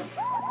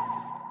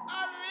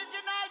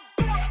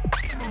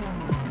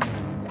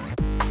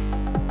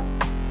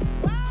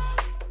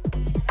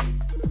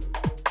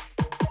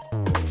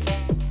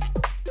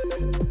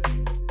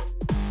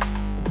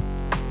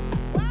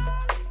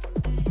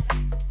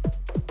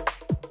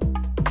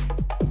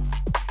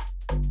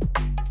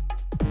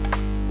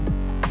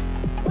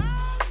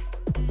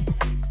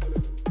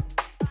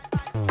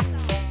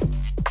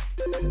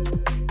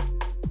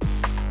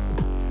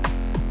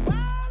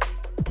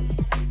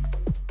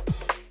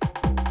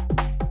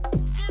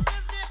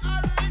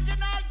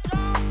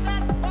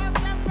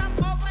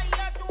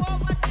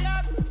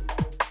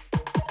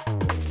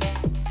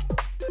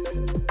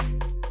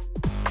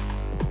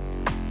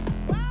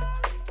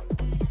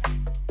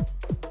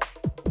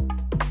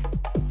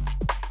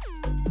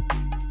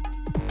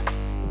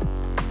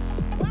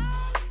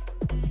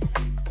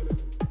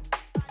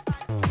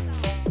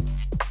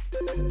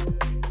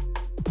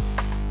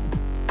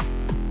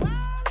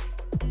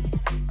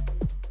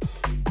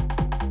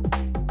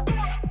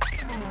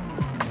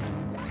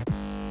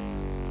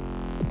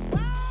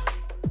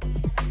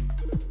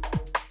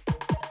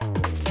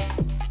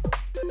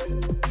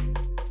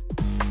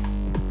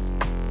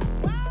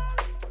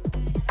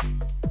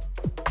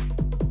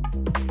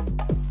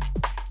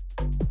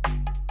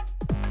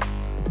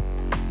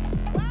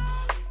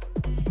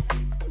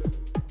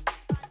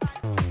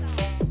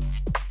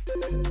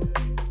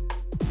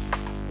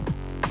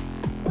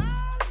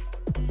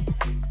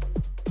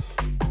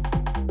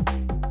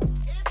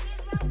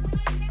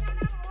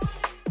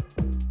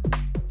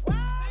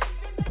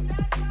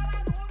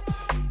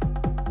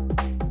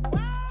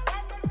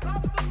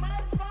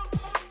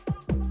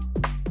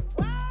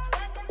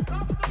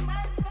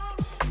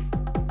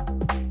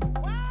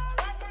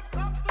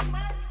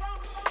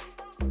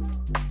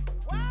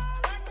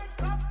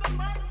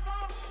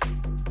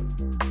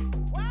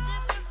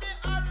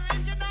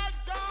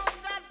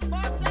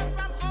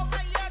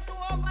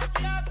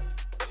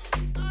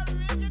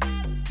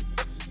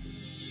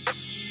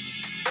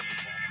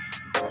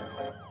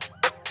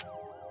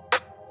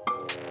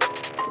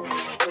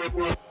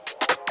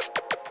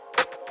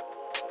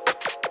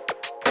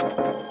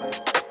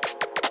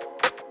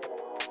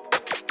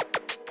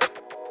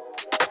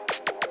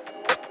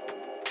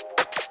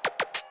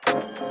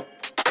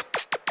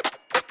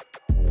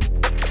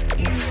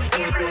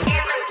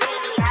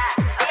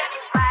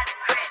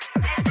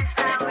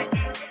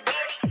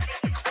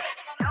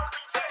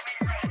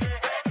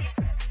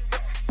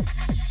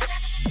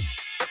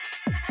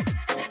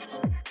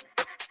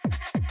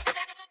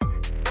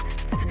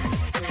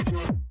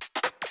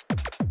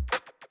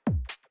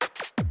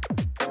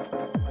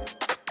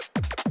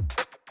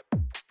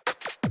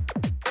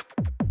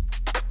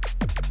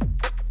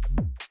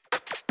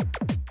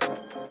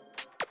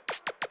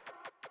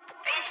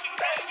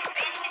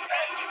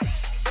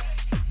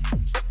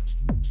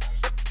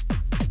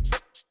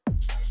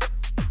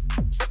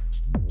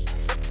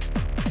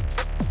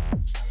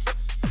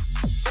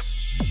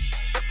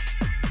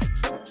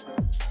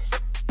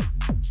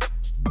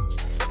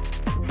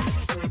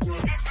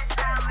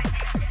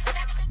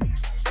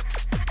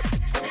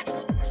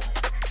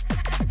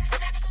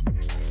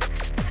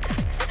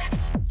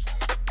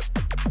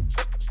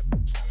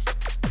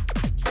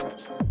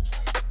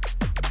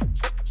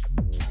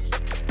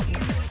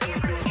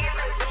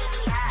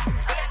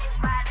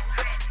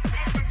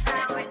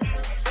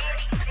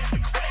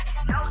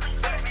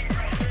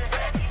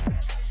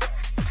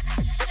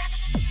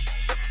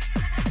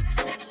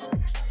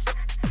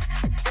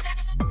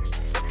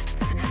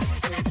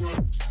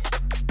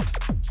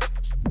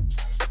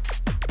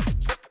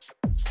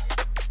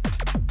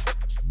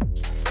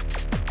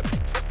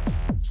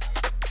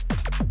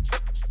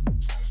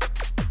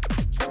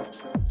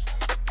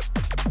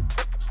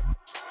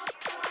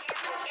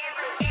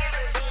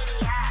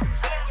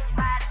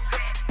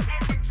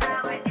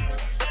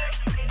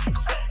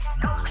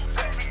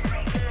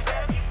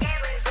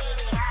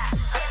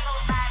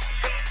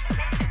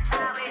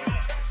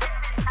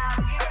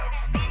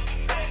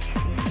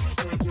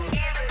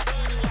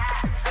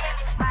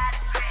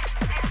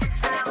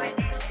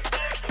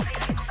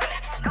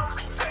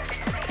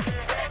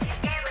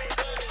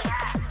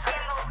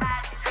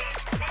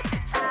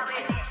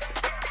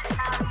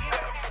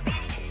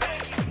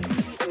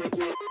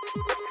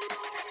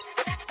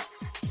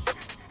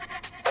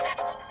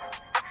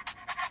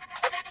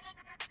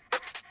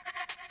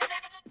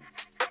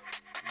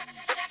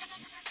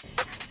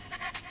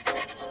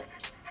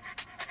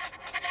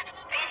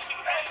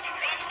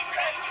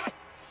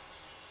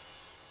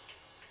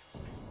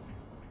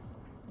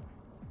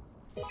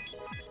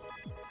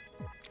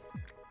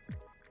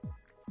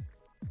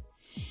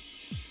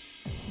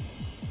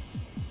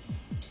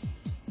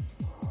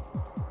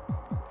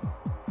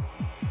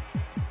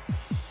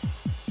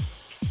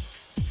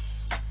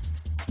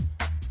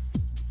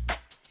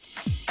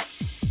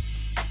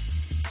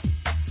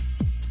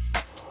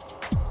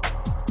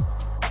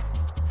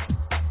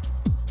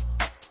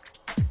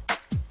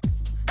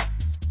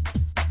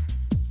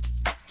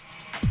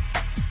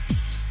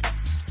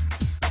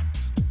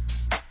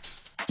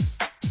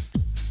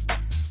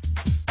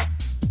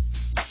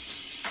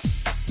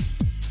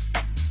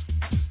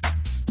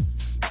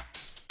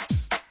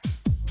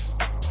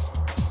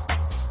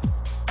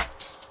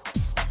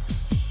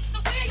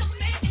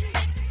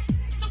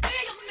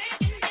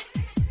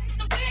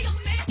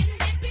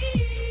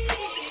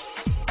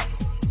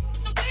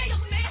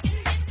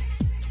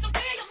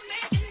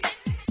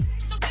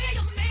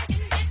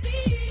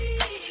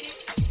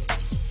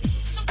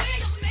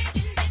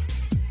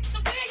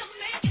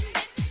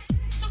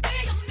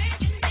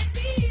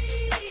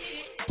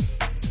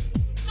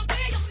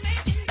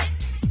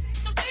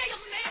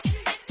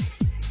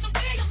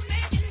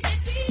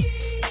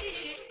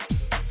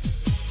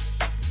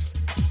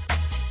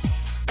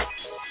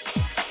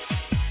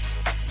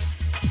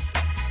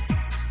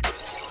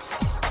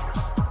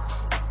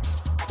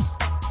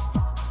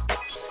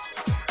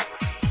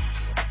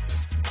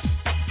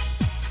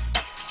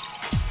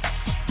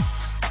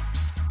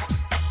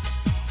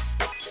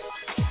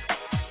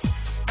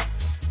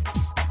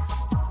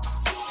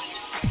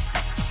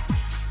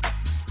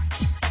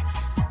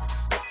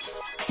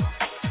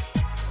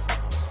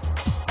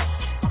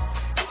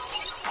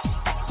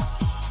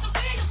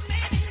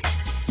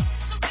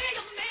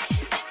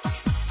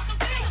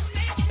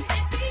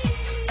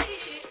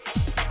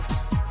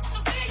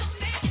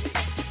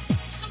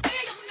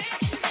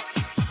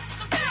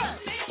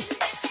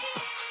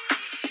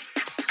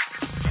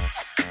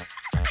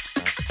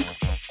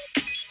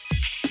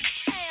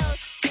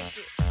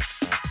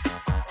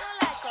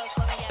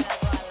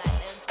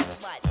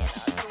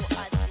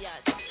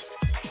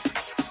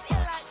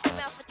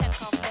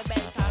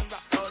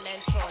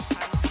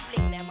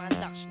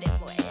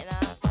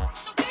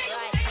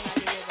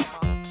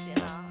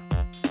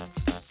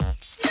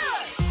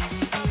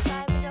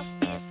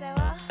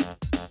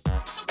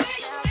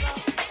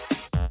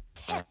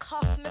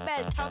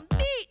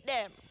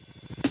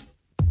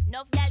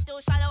 Enough girl too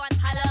shallow and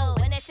hollow.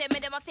 When they say me,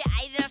 them a fi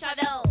hide in the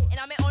shadow. And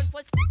on my own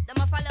footstep, them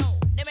a follow.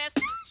 Them a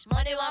smash,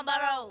 money one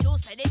borrow. True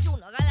say they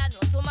tune, no gala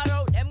no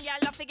tomorrow. Them girl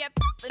a fi get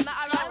pop with my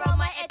arrow.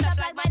 My head up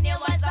like my name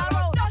was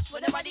Zorro. Dash with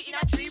them body in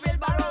a tree will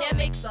borrow. They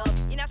mix up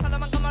in a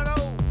Solomon Camaro.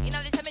 In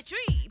a the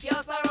cemetery,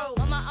 pure sorrow.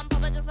 Mama and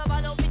Papa just have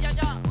a low for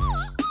Jaja.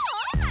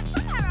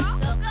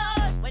 So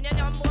good when you're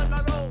down board my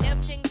road. Them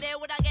things they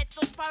woulda get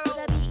so sparrow.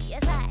 Woulda be a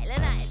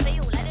silent night for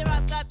you. Like the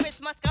rascal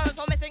Christmas carols,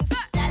 so me sing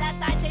sir. Dollar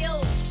sign to you.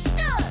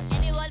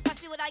 Any world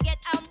passy woulda get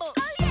ambushed.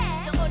 Oh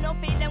yeah. So go no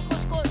feel them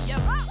kush kush.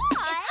 Yeah. It's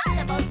all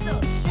about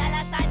stuff.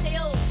 Dollar sign to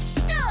you.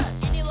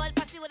 Any world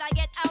passy woulda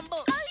get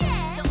ambushed. Oh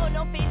yeah. So go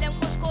no feel them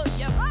kush kush.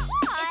 Yeah. It's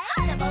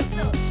all about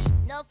stuff.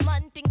 Enough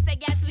man thinks they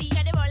get sweet.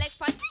 Get the Rolex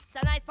panties,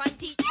 a nice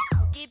panty.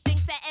 Keep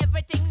things say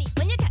everything neat.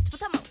 When you catch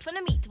foot a mouth from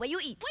the meat, where you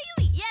eat? Where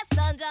you eat? Yes,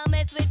 Sandra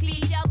mess with me.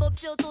 Your boob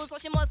still too, so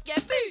she must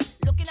get beat.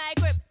 Looking at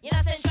her grip, you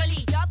know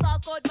centrally. Drop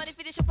out code money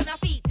for the shop on her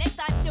feet. Next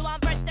time she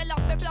want bread, they love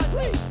her blood.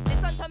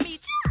 Listen to me,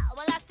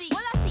 well I see.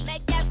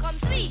 Make girl come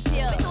sweet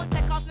you. Me don't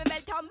take off me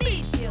belt and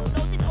beat you.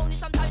 Notice only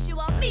sometimes she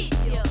won't meet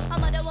you. Her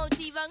mother won't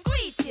even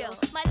greet you.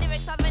 My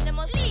lyrics are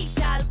venomous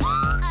lethal.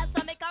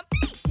 Also me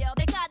complete you.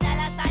 Because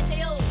dollar sign to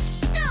you.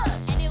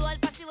 Any world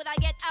passy would I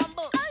get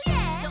ambushed. Oh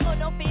yeah. Don't go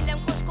no feel them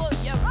kush kush.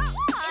 Yeah.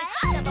 It's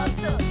all about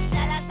stuff.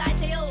 Dollar sign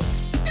to you.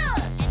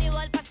 Any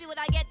world passy would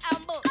I get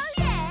ambushed. Oh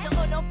yeah. Don't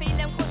go no feel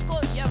them kush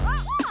kush. Yeah.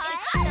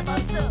 It's all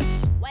about stuff.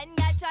 When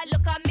y'all try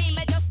look at me,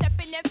 me just step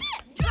in their face.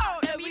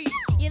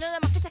 You know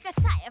them have to take a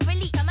sight every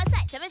leak. I'm a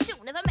sight 7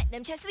 shoe, never met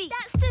them chest weak.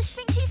 That stush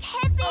think she's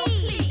heavy. Oh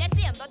please, let's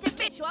see 'em dirty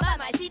bitch who buy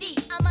my CD.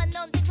 I'm a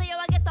non thing so you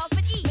will get off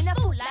with E. Me no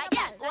fool like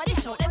that, or they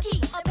show them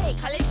key. Or pay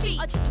college fee,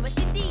 or treat to a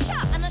Cindy.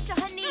 I'm not your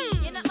honey,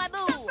 you're not my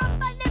boo. Stop from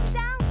by them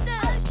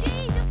downstairs. Oh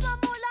gee, just one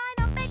more line,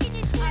 I'm begging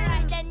you to.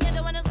 Alright then, you're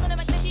the one who's gonna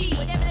make the sheet.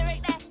 With them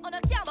lyric there, on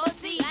a camp.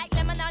 Bossy, like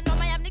lemon and rum,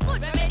 I am the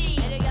good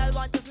remedy. Any girl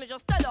want just me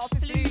just tell off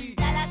flee.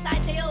 Dollar sign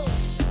to you.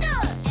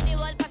 Any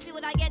world passy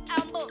would I get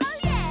ambushed. Oh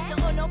yeah.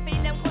 Don't go no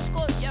feel them kush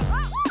kush. Yeah.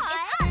 It's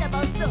all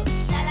about stuff.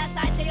 Dollar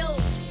sign to you.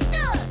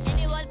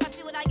 Any world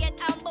passy would I get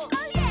ambushed.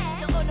 Oh yeah.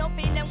 Don't go no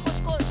feel them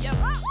kush kush.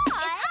 Yeah. It's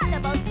all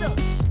about stuff.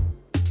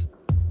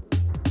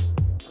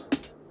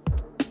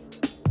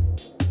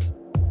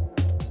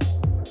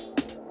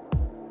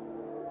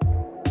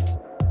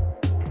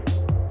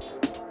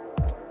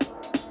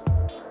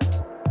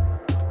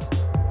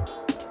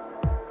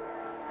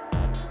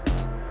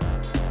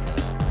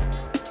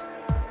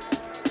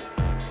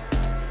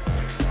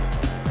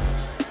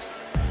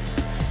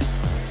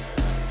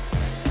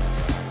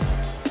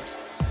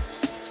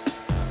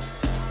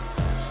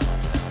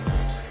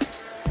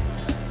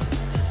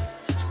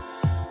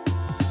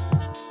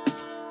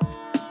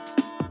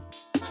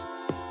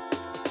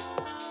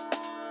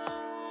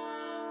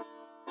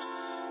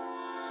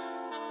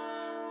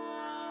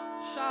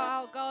 Shout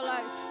out, girl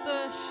like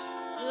Stush,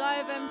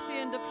 live MC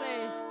in the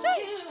place.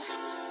 Jeez.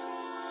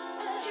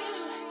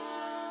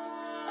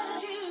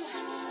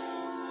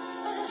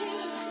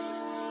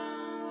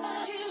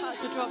 Had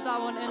to drop that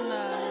one in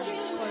there, because you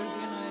know,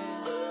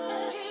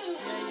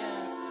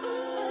 yeah.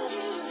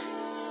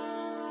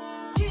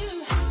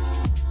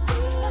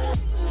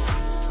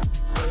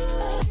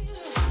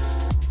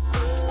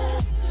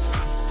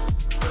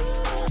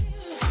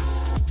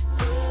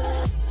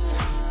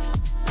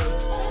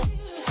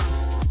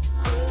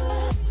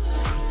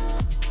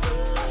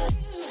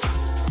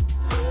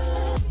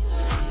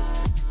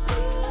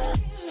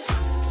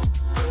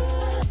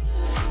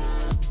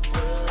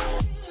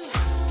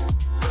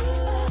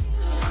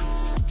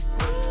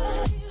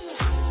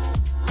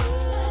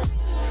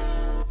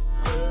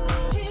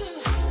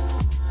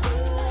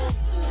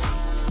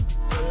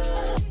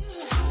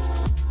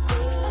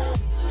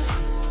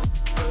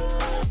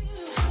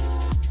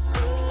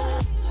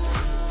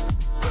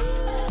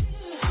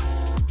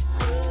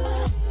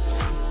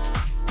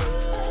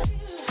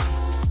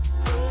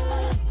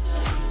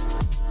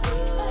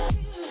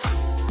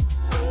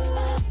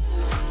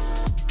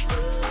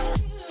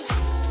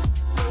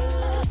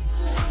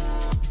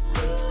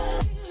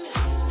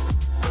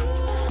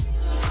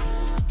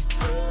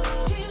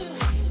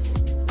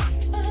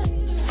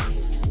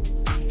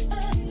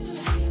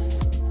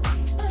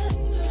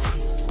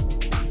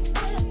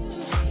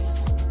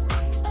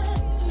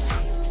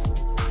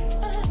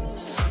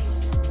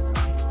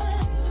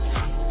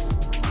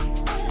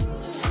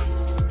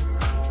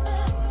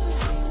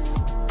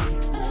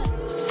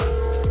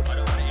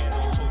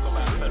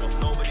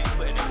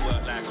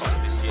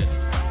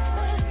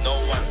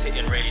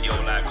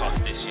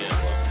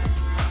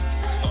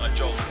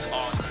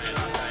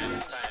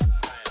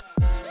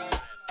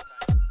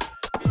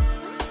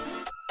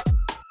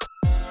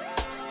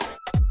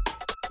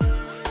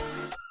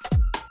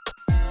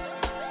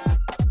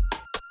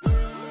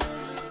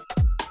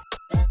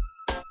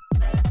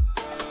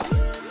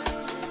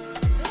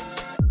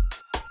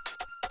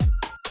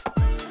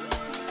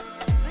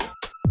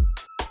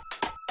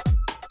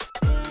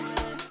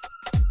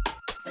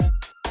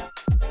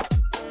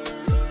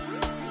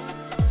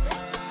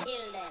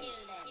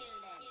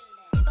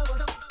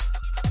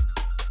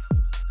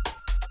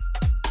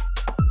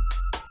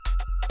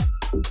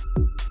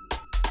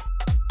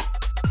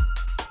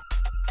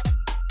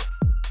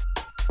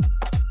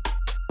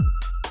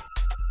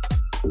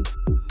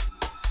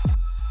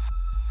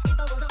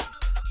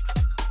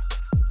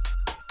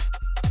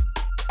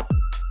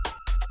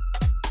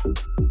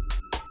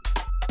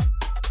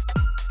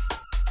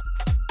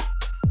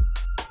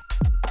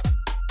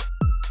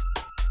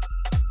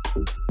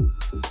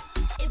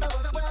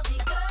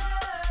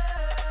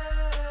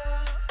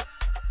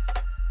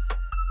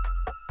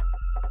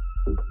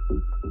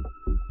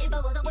 If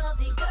I was a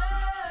wealthy girl.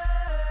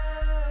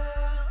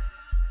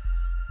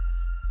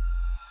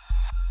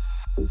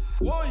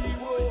 Whoa,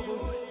 whoa.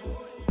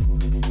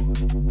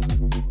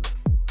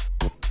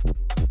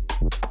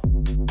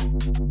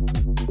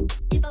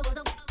 If I was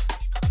a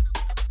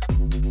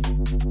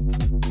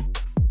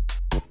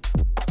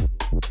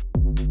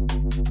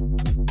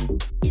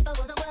If I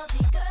was a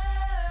wealthy girl.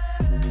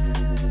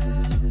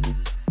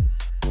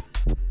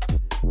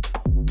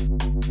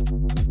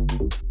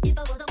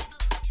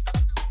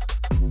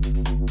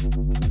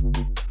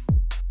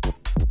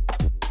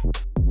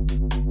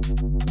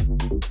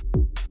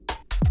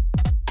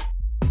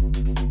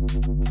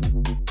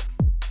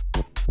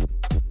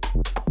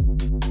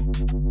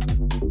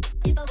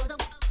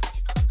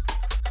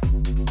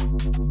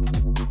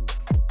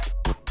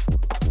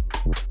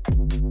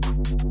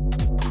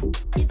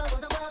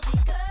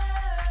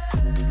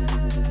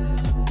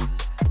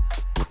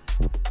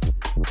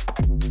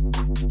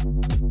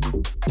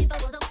 If I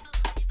was a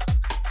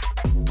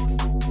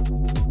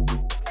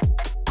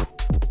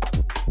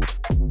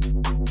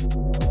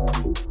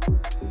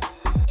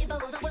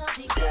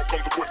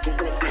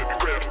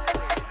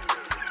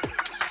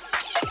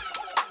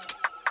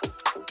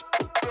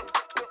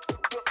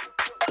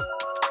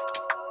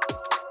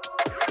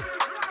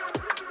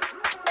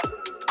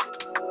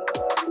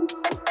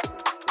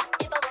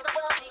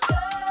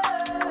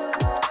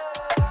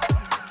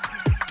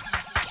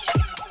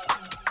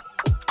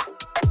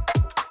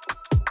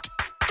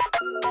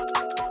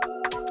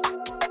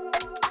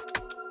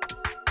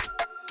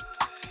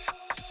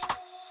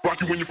Rock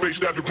you in your face,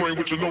 stab your brain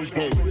with your nose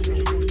bone.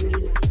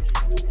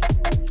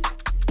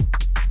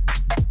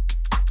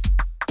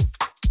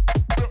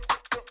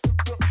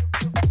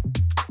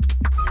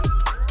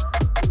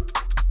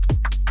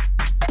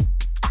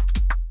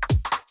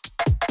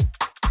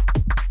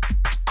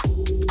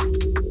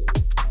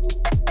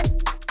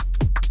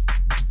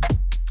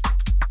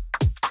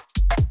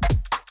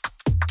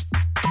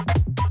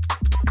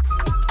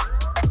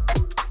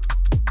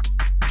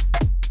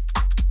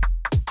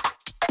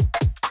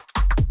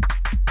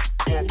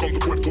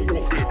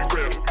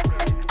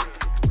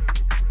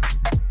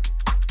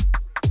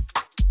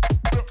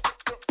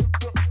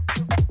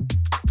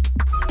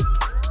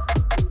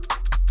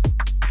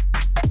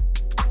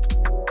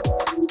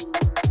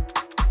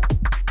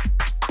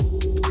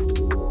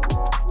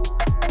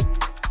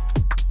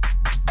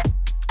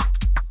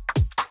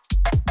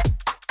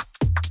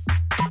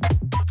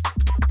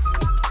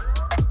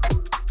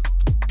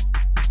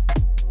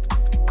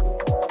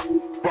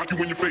 Rock you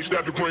in your face,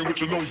 stab your brain with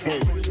your nose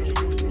bone.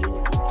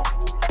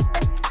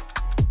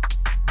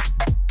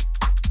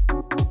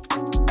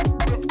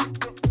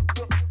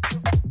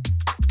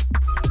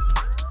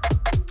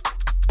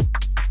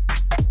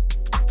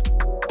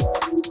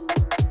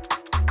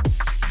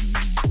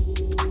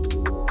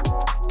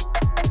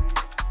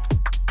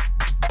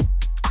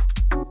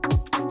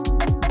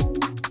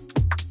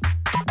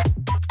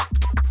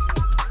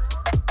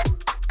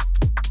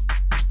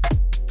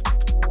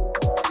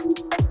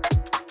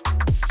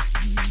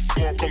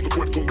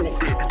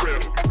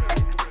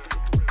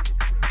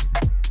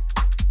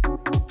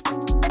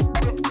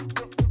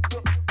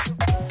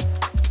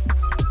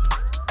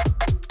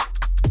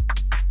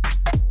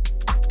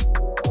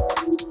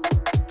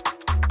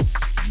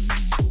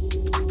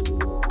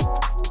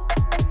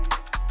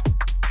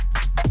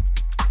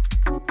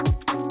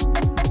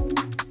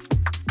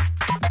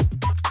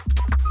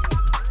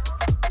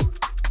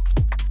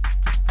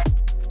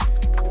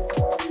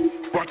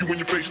 Rock you in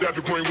your face, stab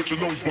your brain with your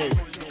nose bone.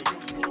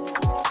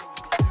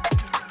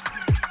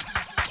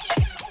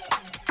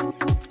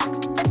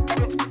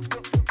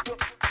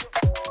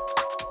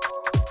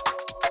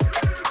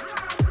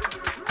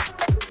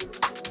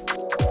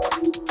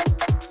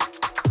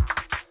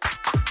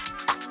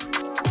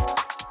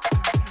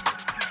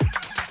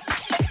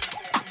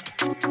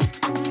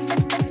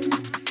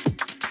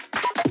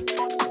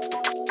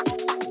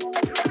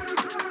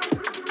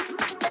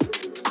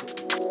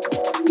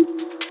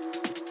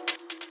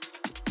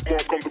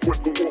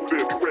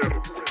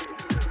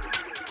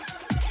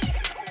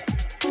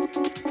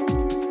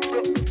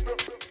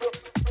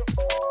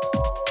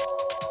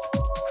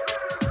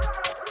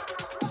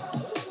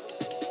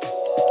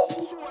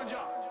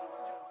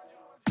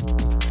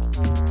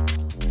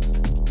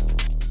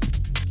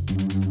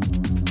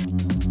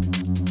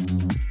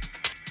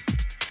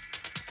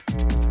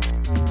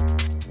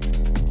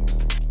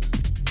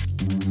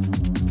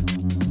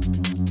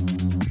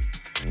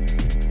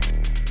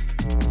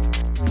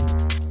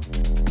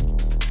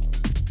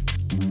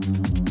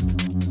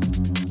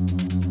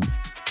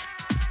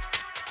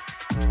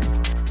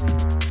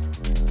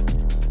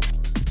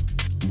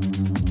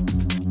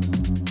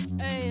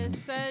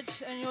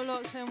 Sedge, and you're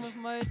locked in with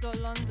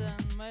Mode.London,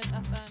 Mode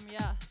FM,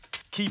 yes.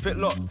 Keep it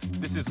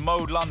locked. This is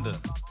Mode London.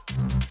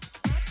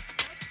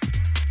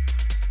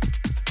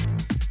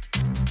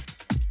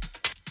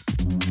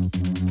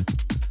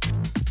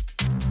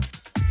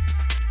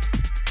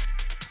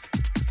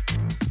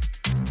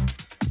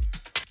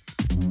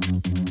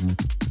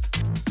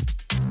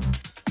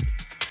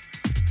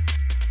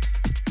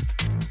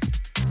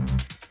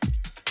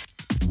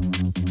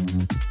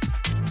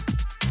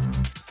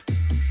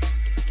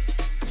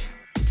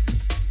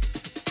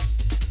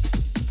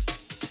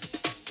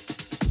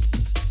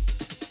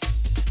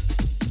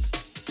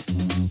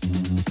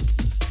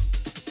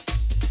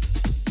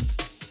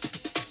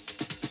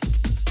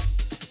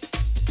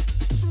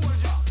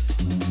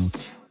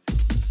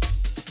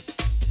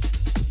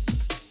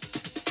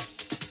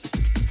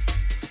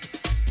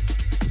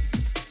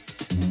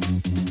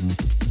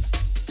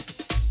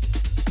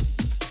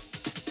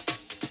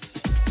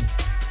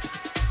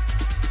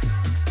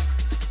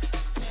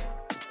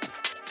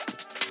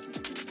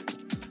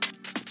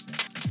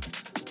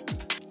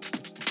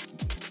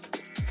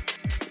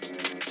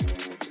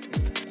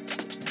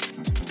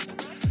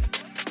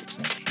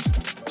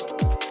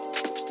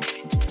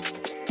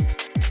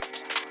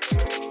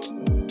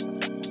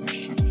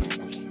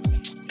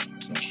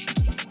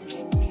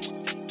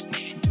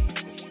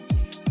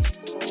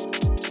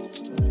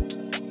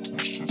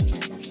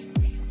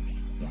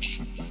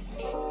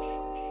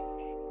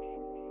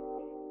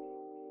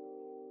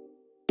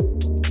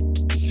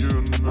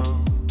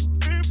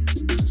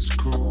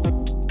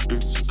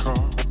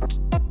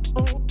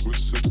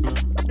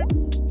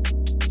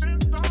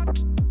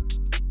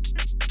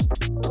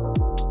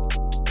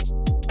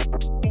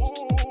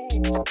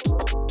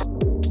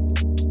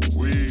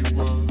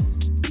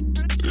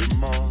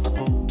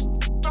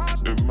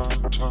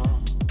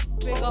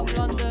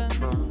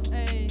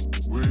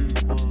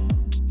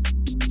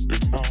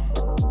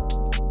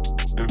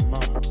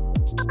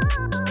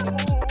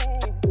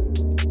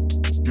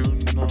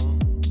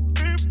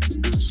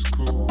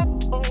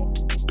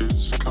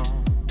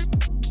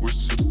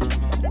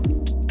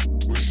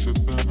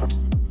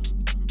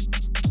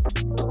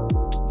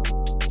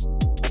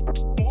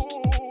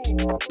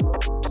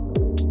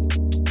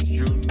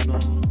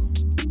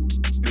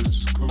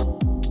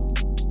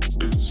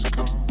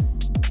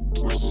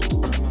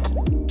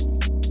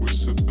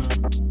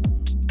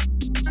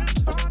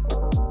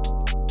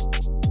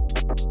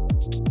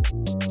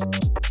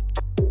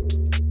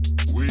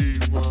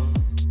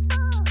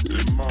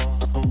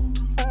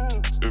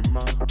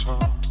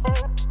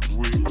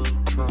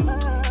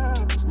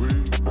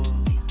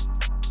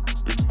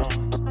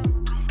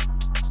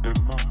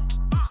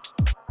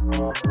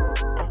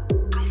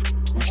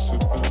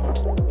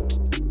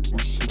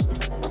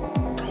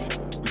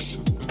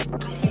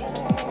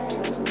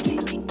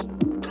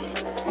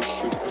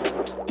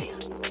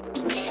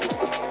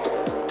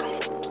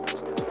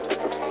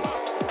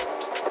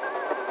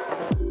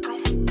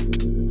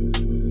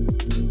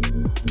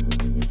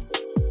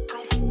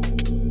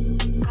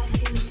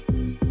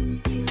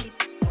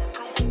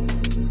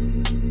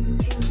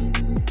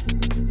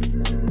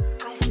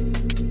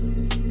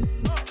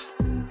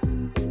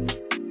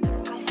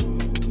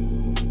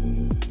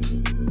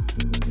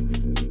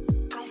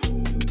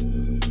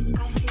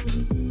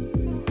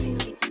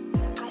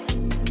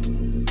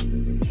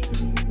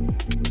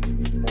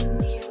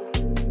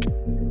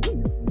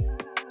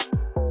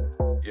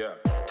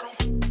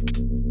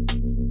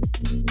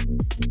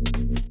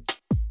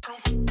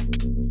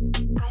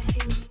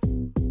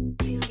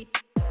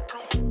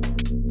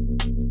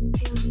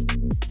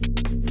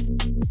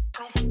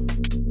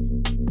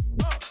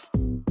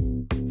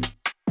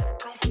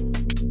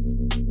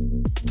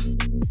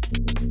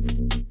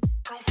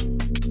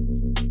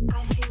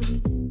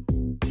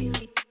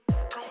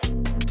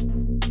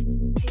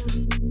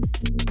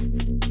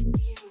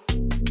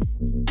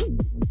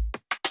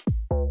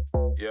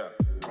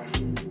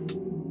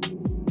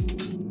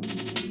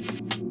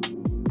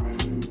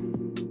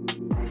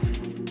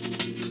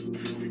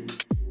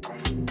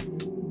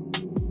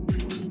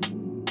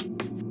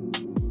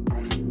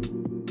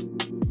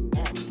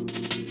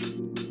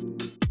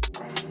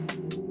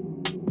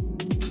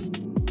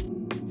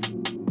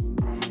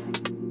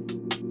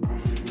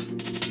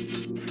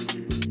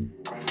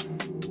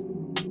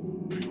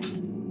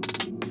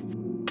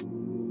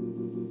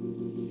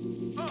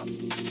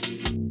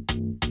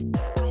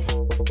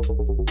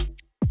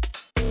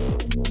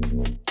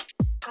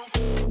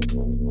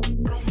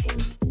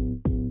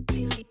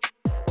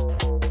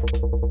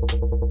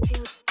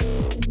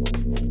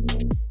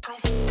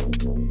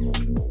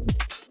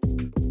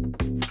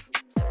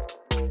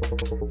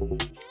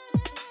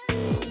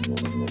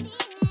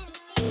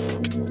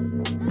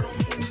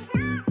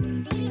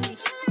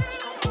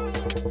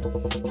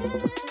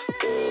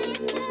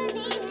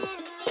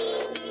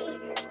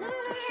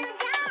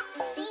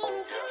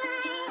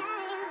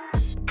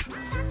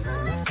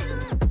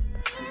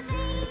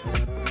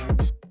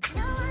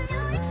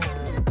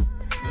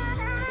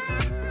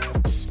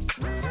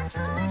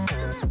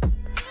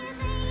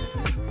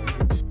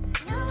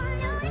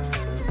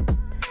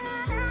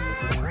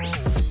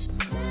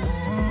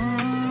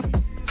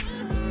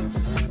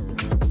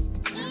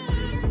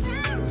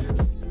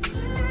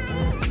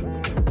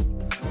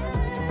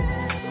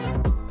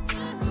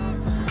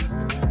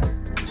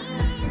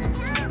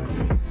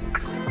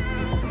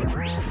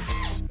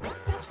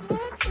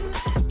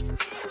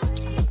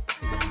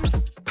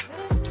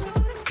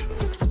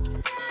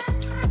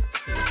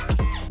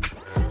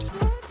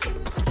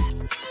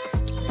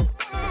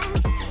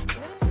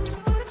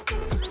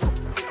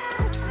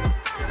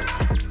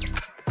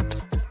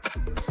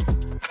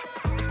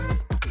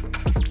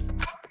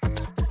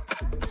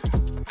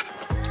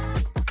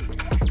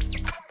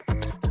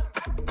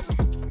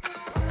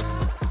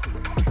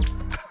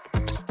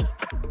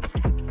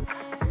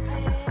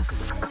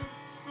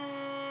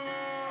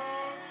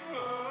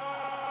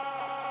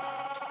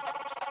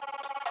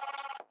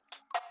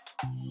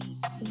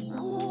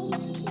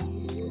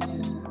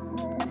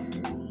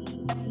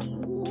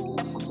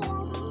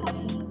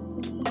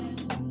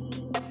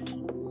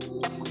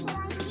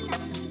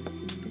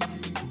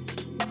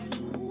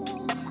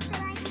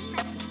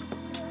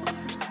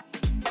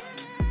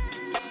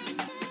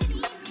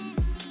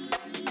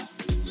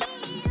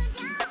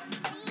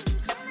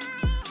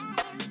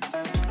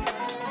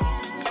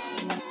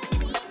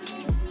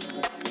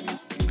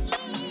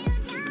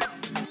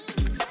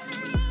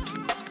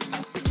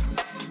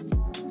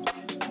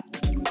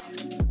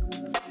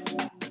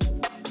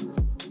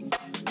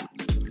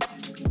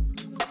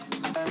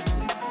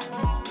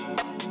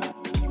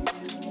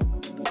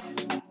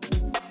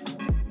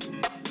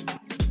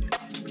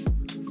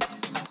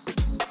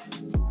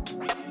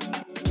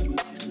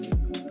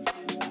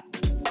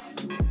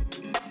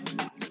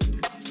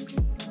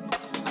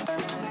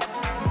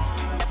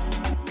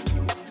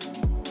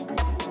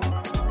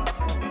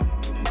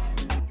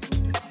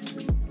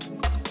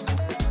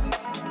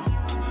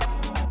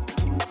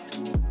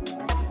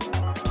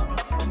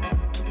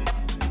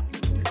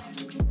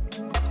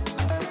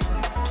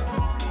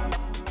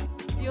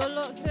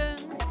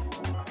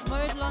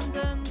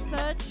 London,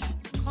 Sedge.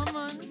 Come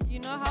on, you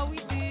know how we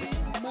do.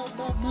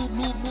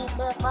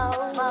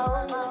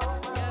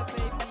 Yeah,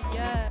 baby,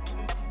 yeah.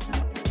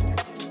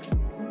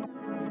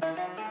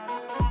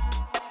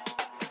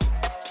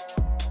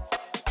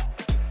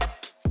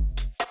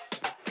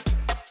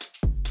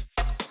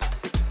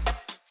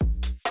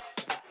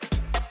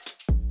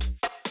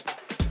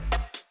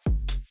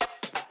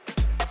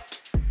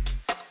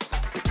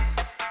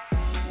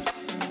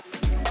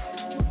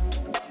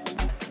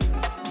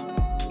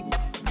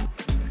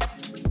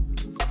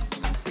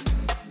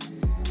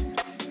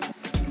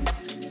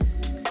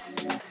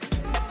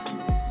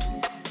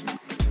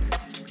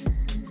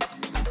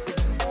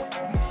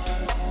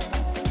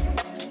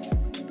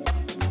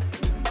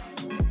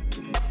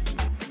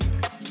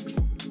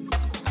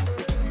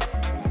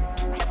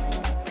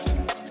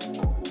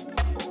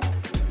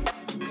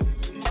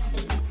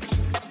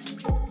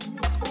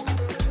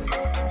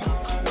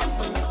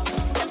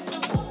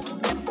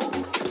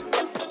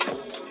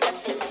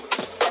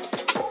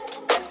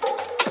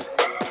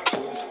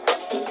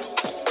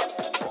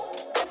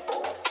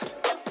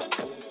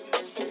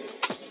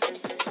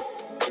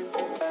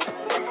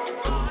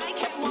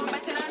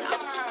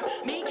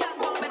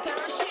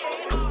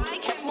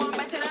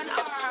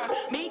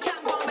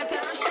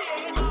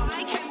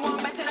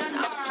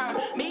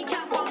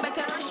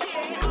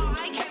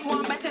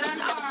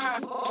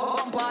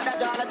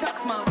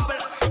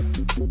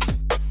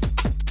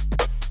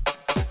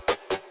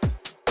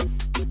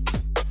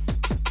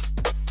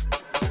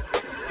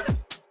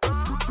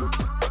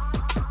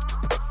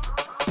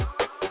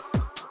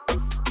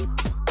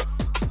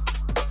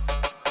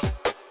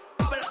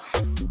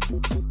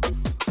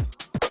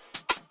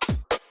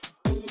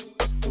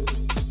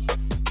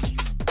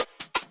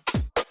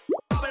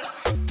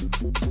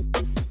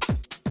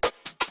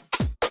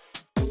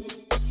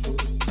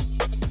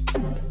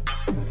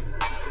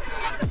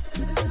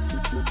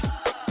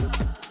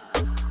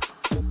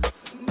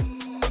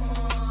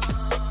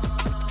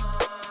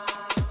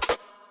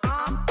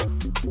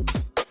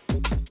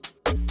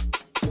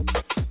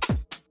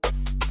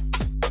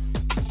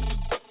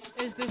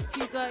 Is this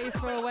too dirty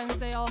for a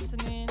Wednesday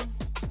afternoon?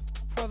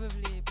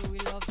 Probably, but we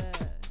love it.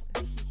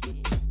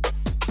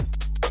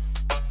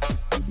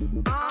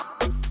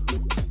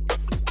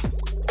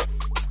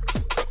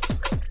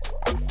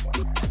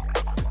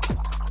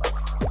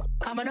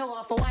 Come on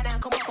over for one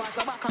and come up, watch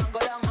my back and go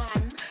down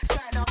on.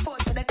 Straight up foot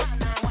to the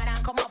can and one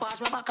and come up,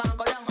 watch my back and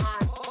go down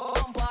on.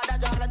 Come part the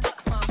jar of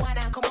tax man, one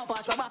and come up,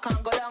 watch my back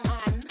and go down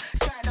on.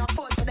 Straight up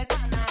foot to the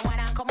can and one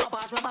and come up,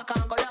 watch my back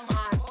and go down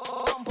on.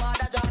 Come part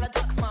the jar of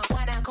tax man,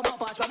 one and come up,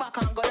 watch my back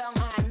and go down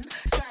on.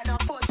 Straight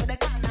up foot to the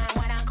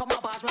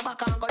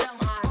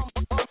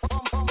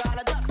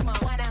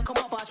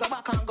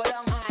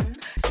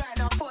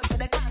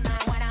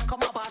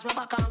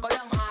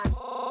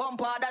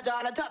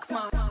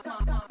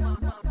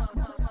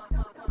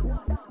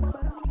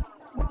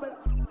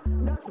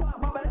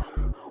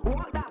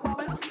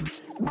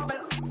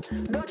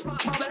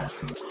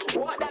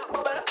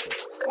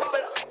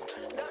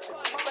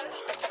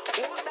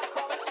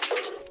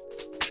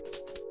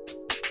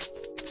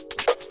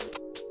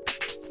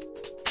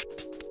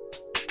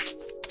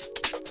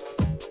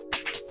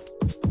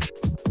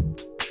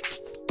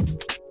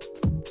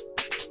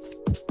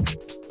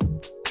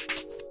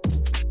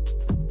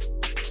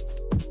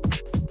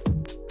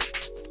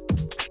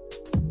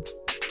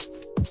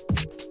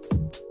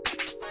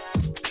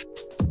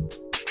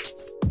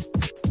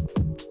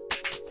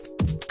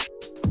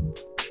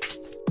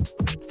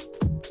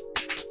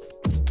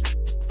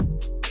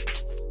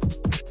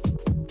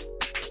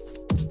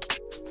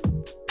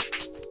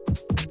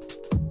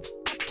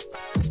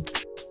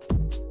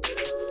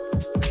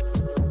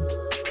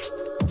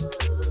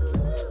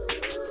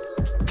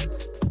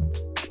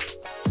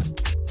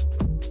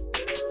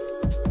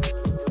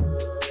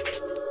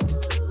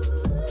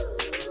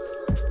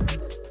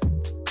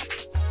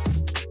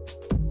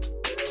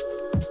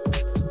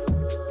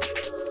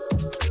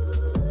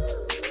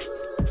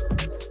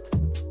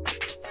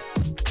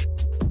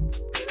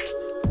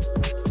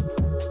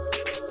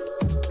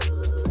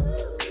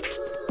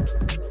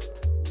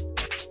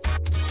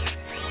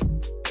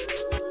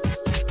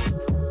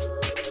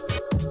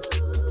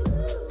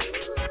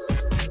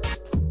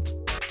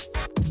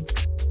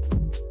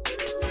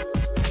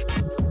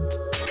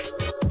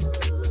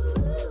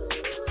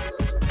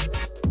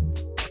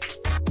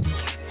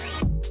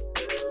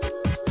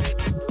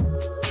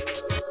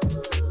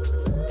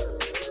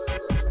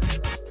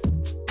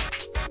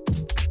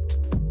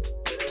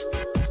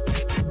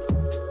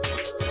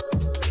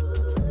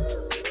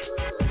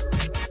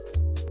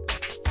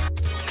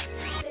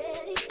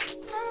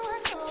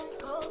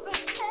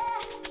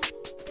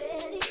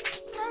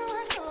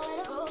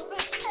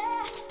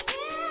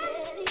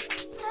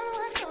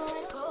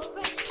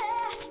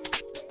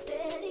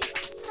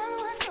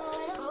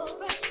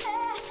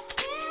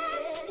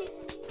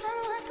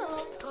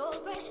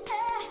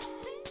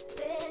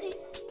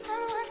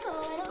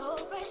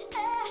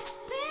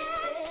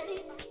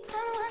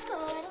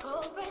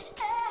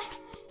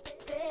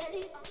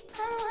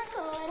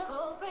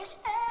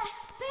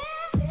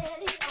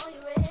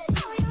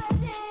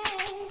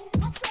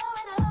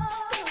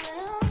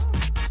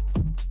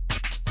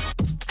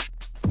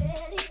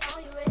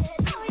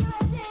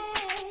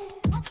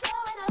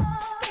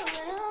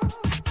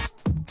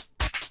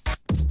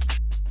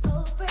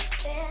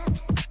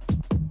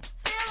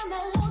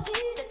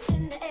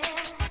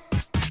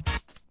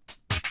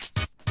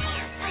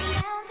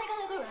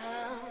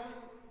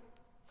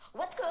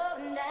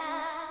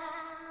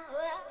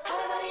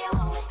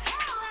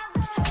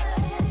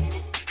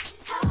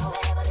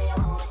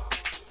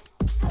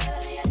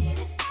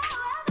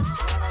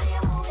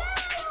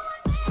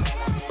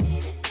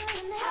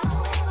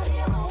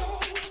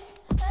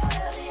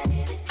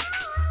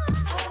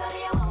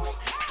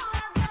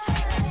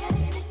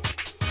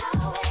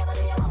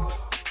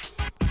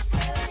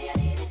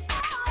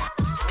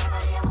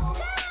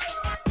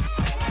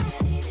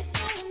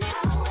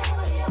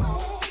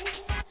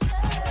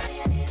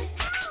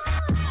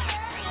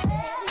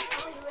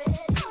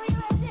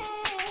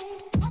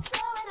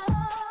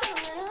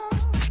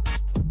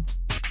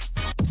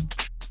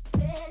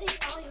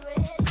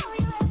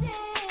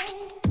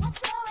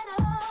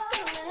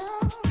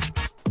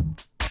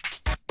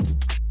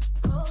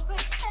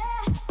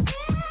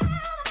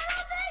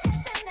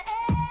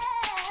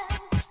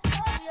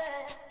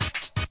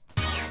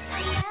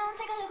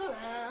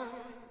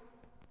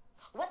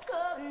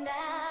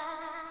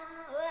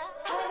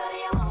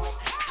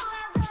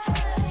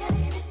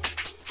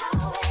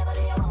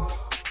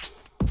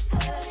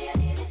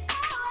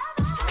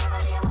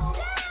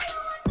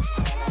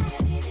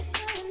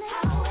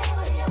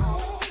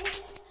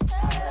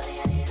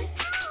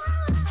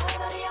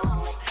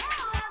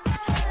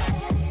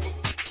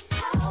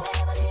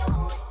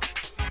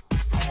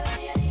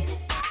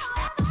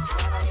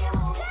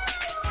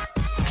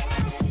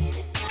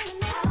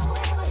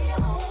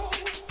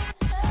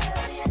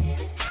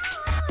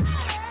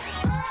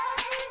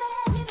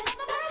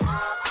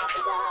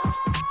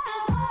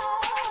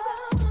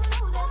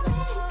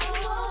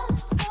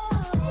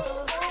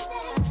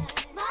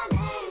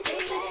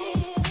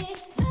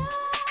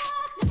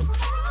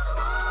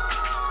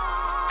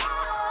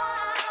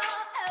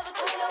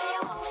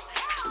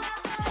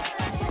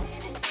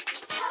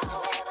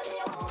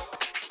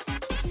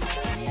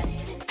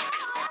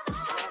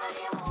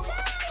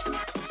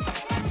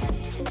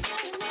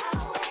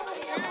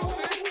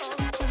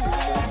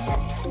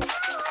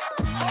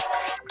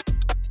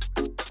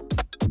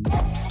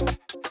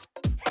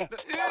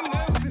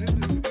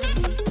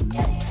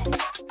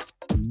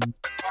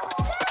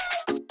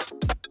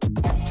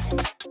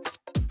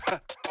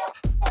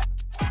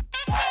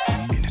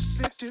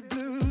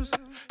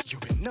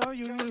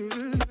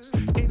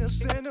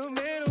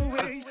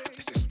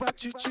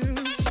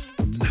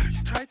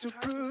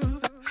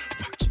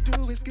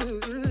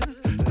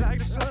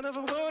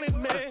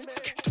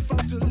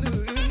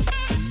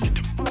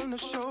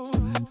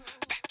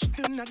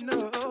not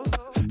know.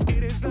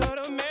 It is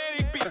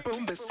automatic,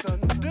 people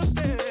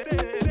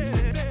misunderstand.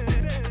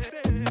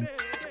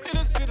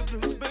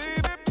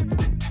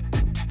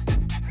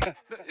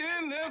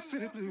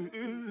 city blues.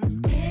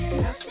 In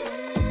the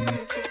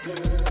city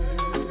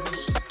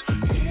blues.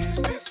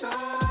 Is this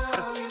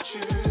all you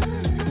choose?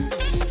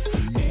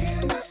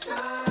 In the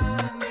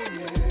Sunday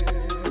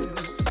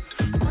news,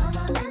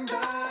 mama and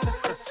daughter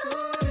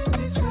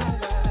hustling each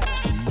other.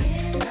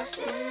 In the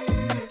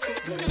city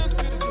blues,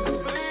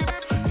 baby.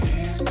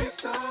 Is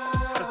this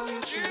all you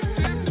choose?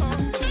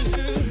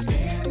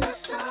 In the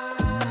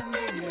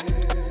Sunday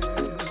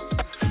news,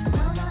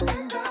 mama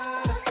and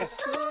daughter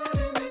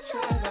hustling each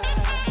other.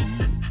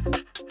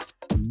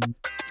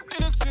 In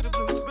the city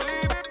blues,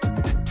 baby.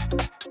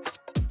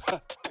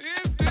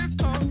 Is this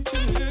all you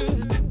choose?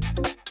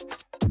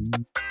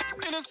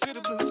 In the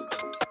city blues.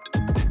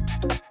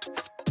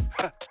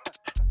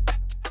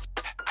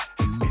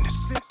 In the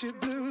city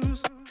blues,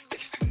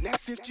 listen,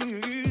 that's it you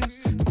use.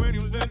 When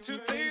you learn to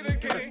play the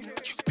game,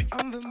 you be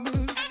on the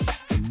move.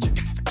 You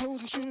got the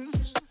clothes and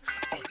shoes,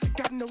 only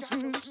got no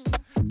screws.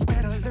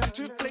 Better learn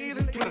to play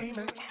the game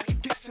and all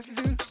gets it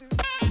loose.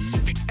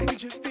 You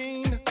ain't your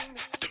fiend,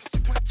 don't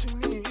see what you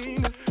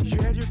mean. You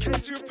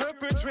educate to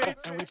perpetrate,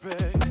 and we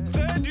pay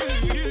the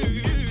dues.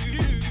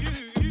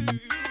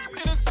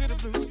 In the city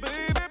blues,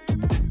 baby.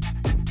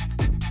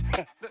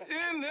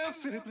 In the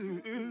city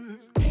blues.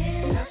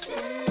 In the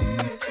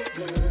city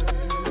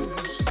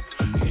blues.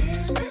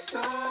 Is this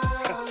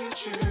all you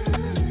choose?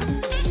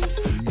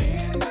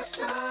 In the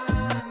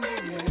Sunday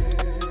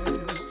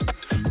news,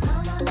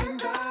 mama and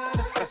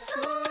daughter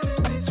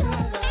hustling each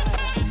other.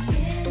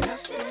 In the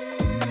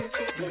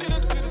city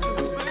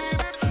blues,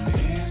 baby.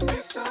 Is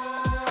this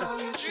all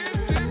you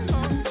choose?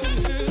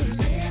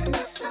 In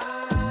the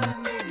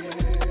Sunday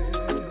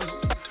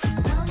news,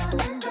 mama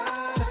and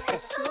daughter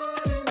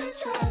hustling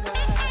each other.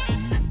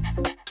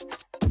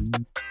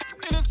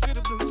 In the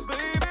city blues,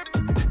 baby.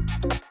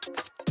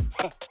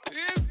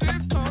 Is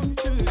this all you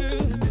choose?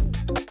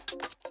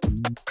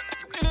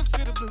 In the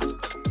city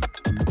blues.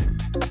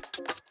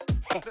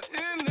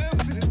 In the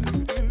city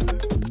blues.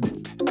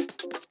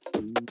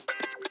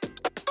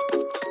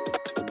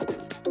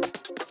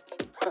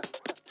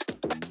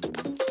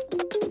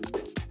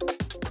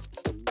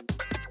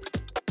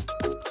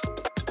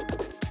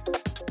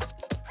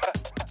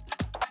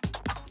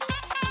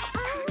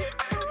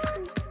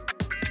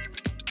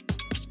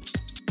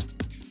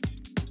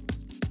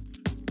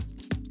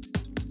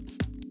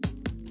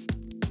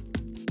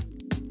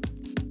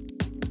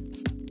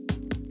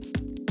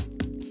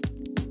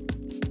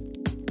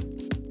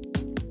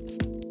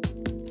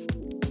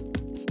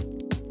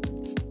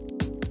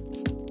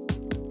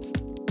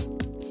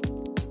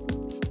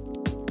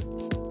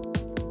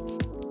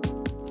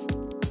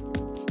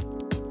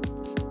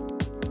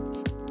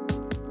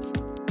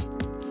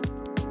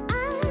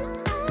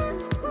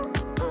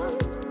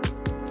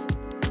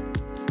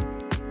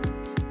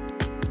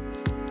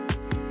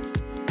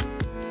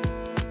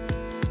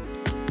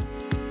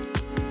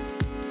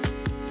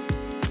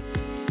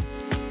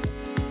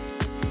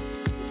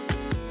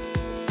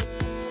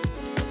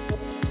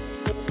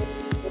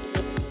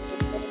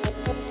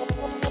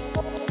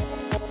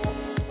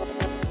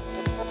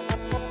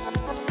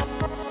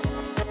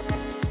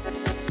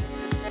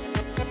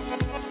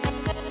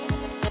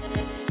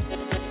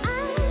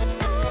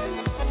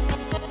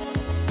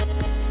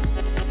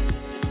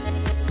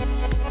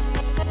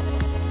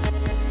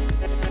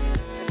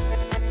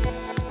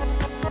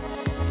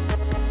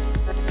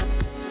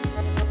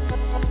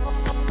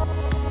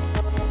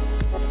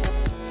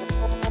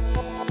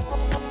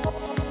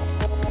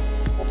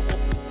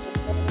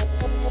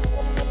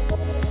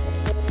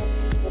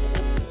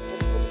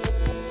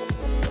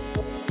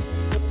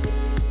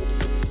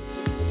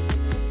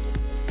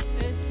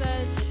 It's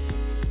Sedge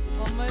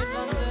on Mode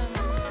London.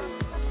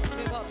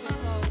 Big up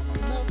yourself.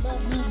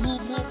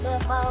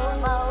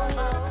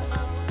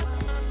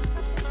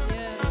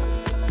 Yeah.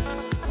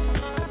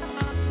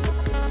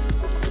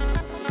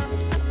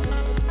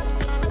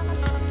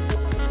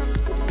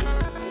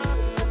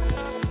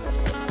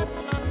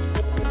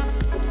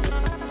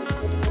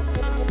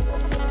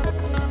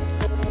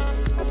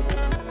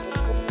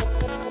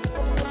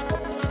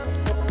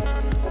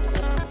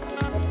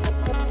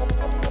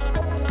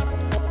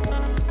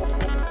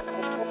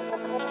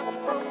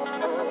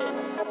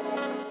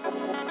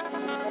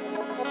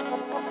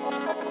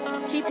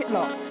 Keep it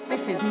locked.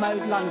 This is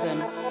Mode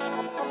London.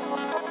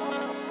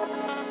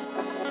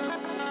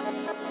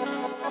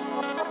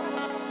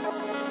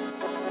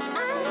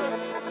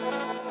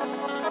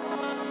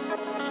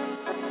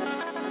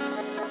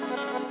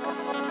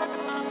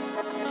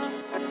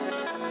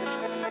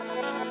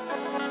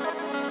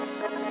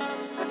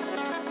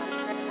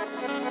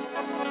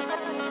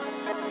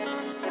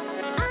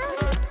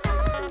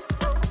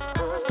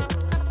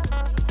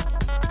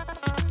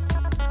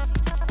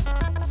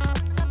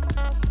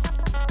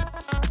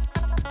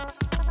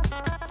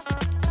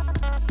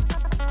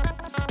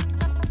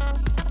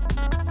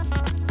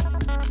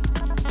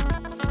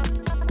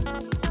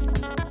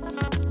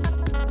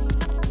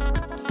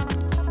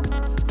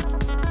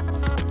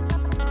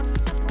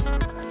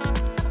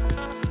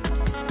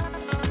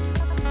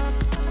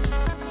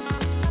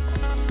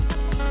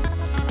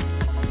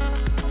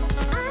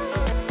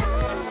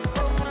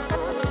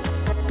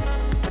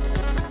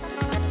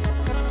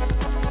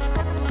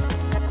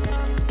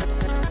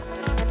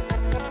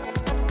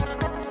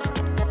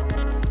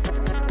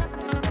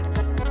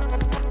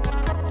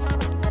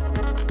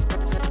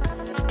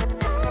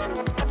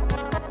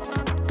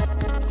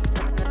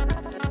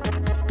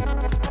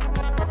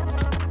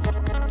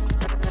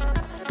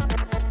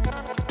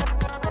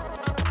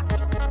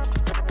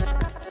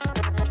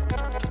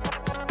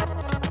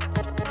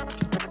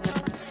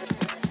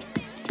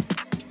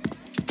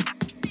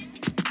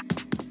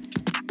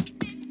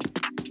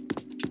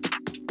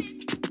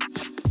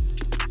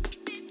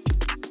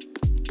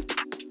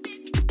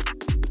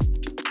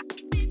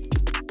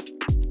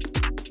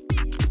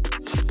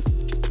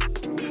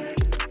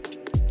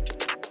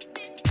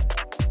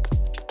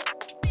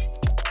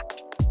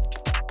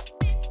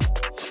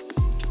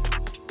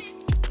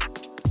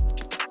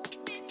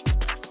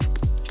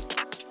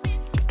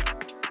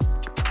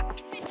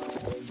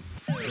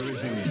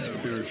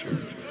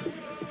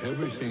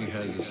 everything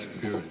has a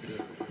spirit.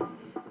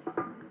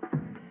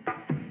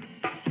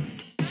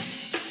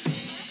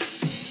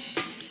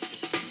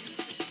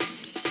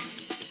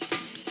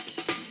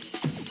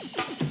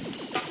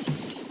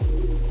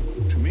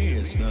 To me,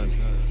 it's not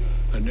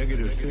a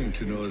negative thing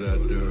to know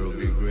that there will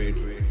be great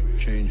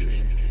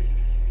changes.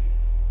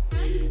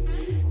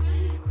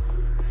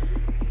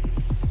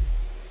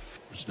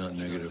 It's not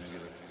negative.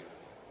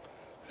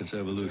 It's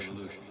evolution.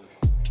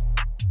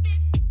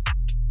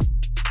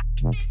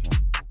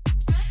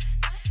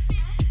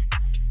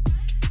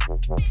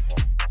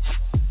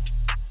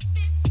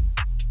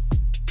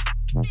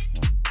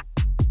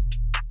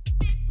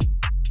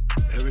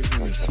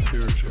 Everything is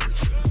spiritual.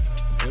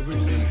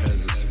 Everything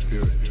has a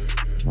spirit.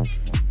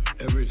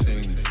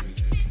 Everything.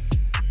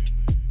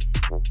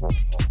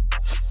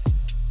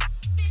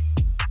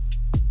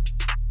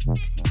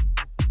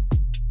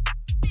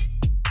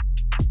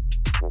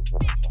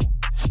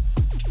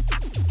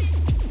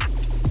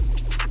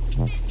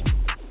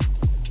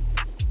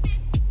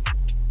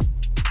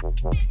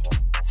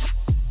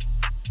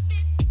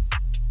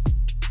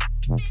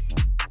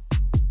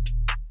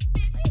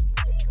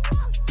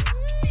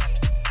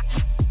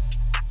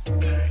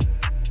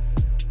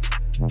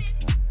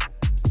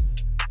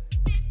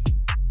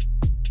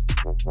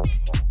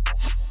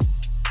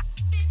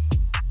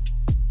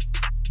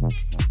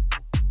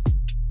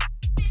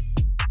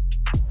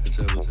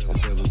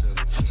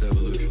 It's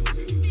evolution.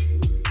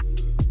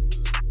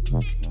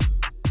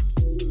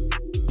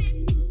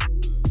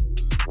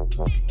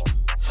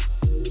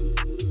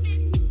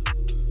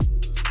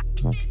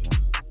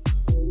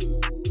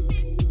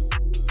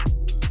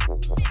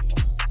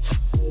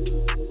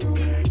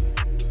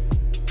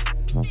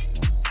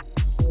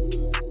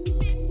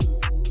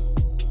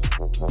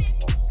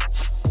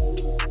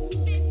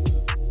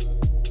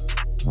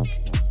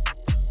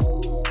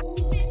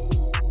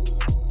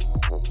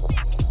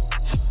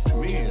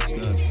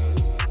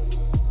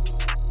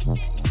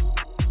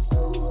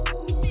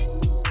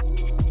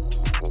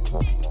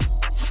 To me, it's not.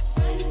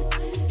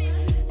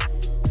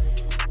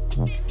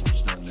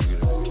 It's not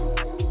negative.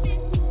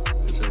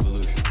 It's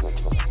evolution.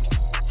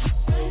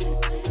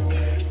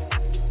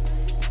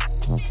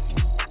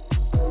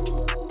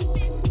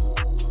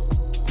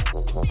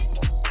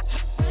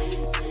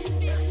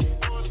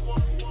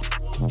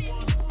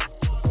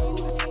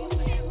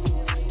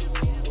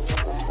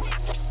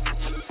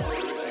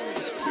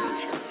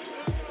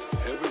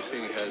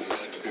 Everything is spiritual. Everything has a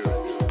spirit.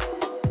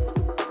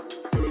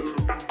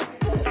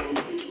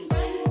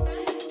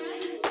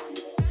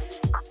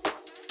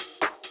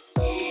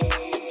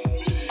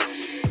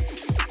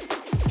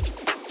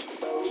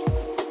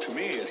 To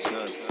me, it's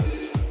not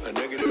a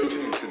negative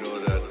thing to know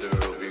that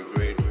there will be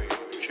great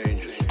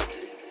changes.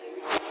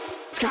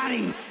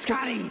 Scotty,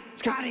 Scotty,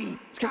 Scotty,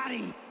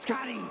 Scotty,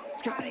 Scotty,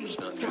 Scotty, It's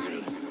not Scotty,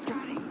 negative.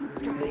 Scotty,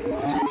 Scotty.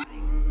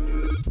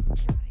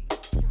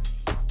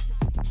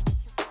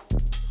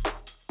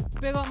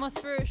 Big up my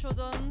spiritual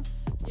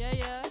dons. Yeah,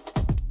 yeah.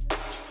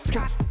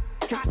 Scott,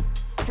 Scott,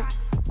 Scott,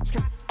 Scott,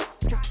 Scott,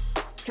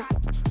 Scott,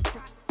 Scott,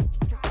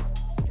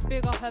 Scott.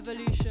 Big up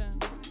evolution.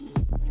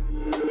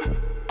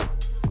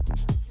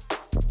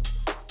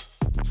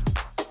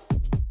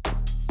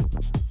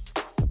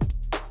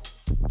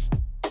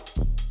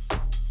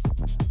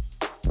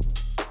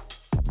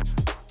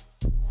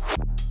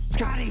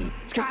 Scotty,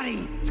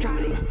 Scotty,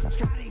 Scotty,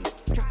 Scotty,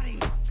 Scotty,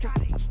 Scotty,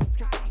 Scotty,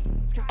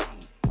 Scotty,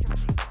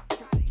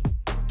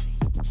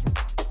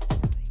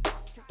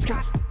 Scott,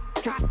 Scott,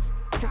 Scott,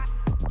 Scott,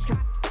 Scott,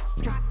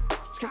 Scott,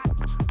 Scott, Scott.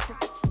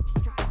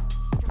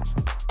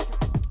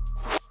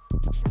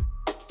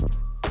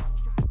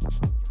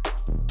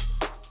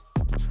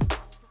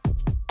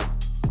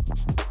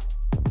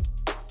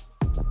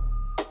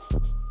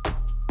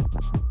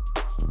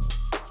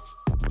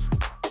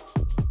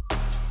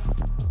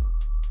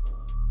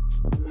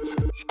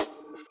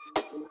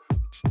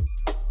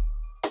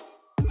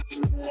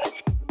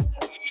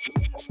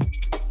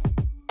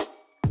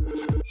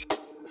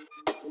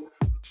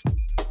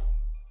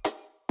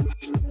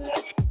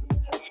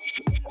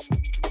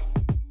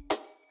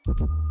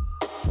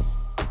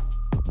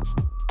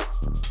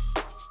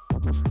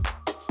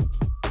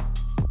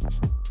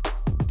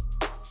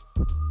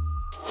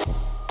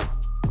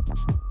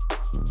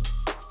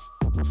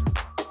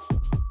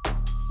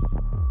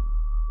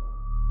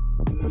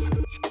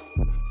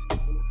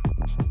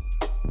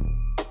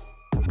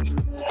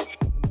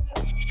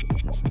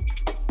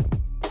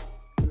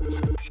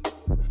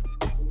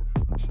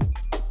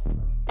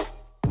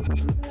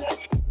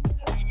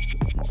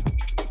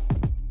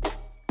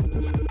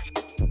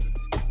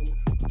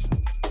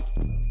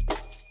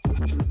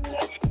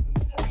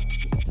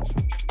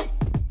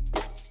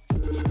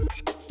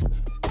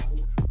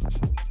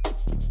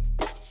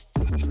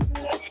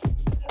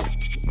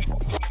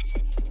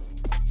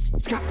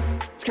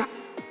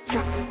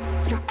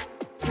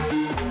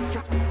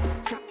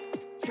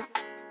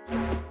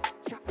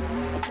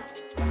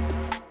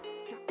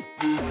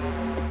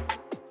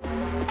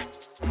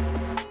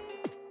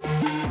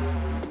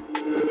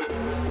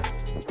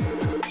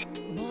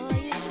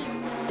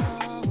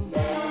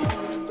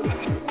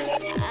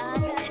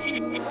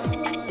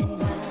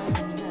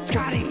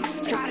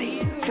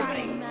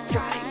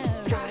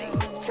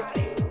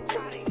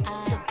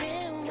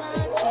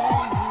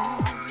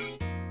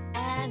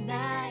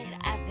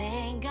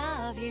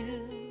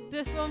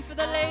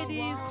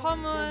 ladies,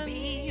 come on.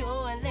 Be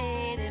your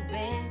lady,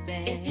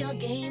 baby. If your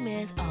game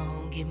is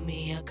on, give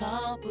me a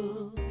call,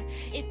 boo.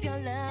 If your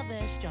love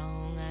is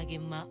strong, I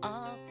give my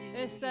all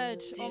to It's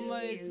Sedge on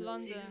Mode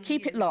London.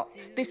 Keep it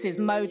locked. This is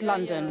Mode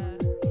London.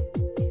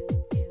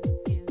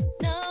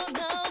 No,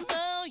 no,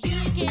 no,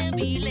 you can't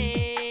be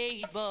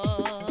late, boy.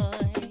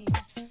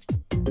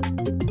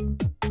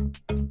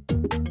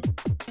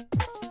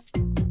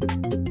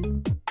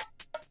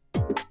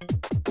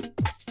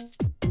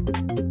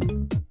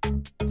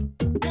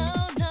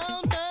 No,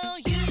 no, no,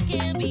 you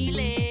can't be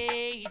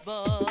late, boy.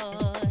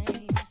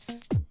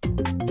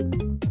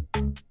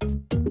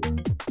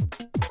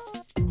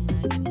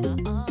 I give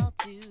my all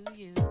to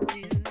you,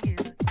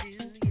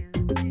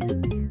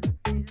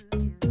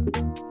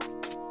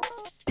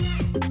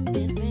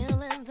 These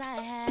feelings I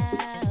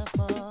have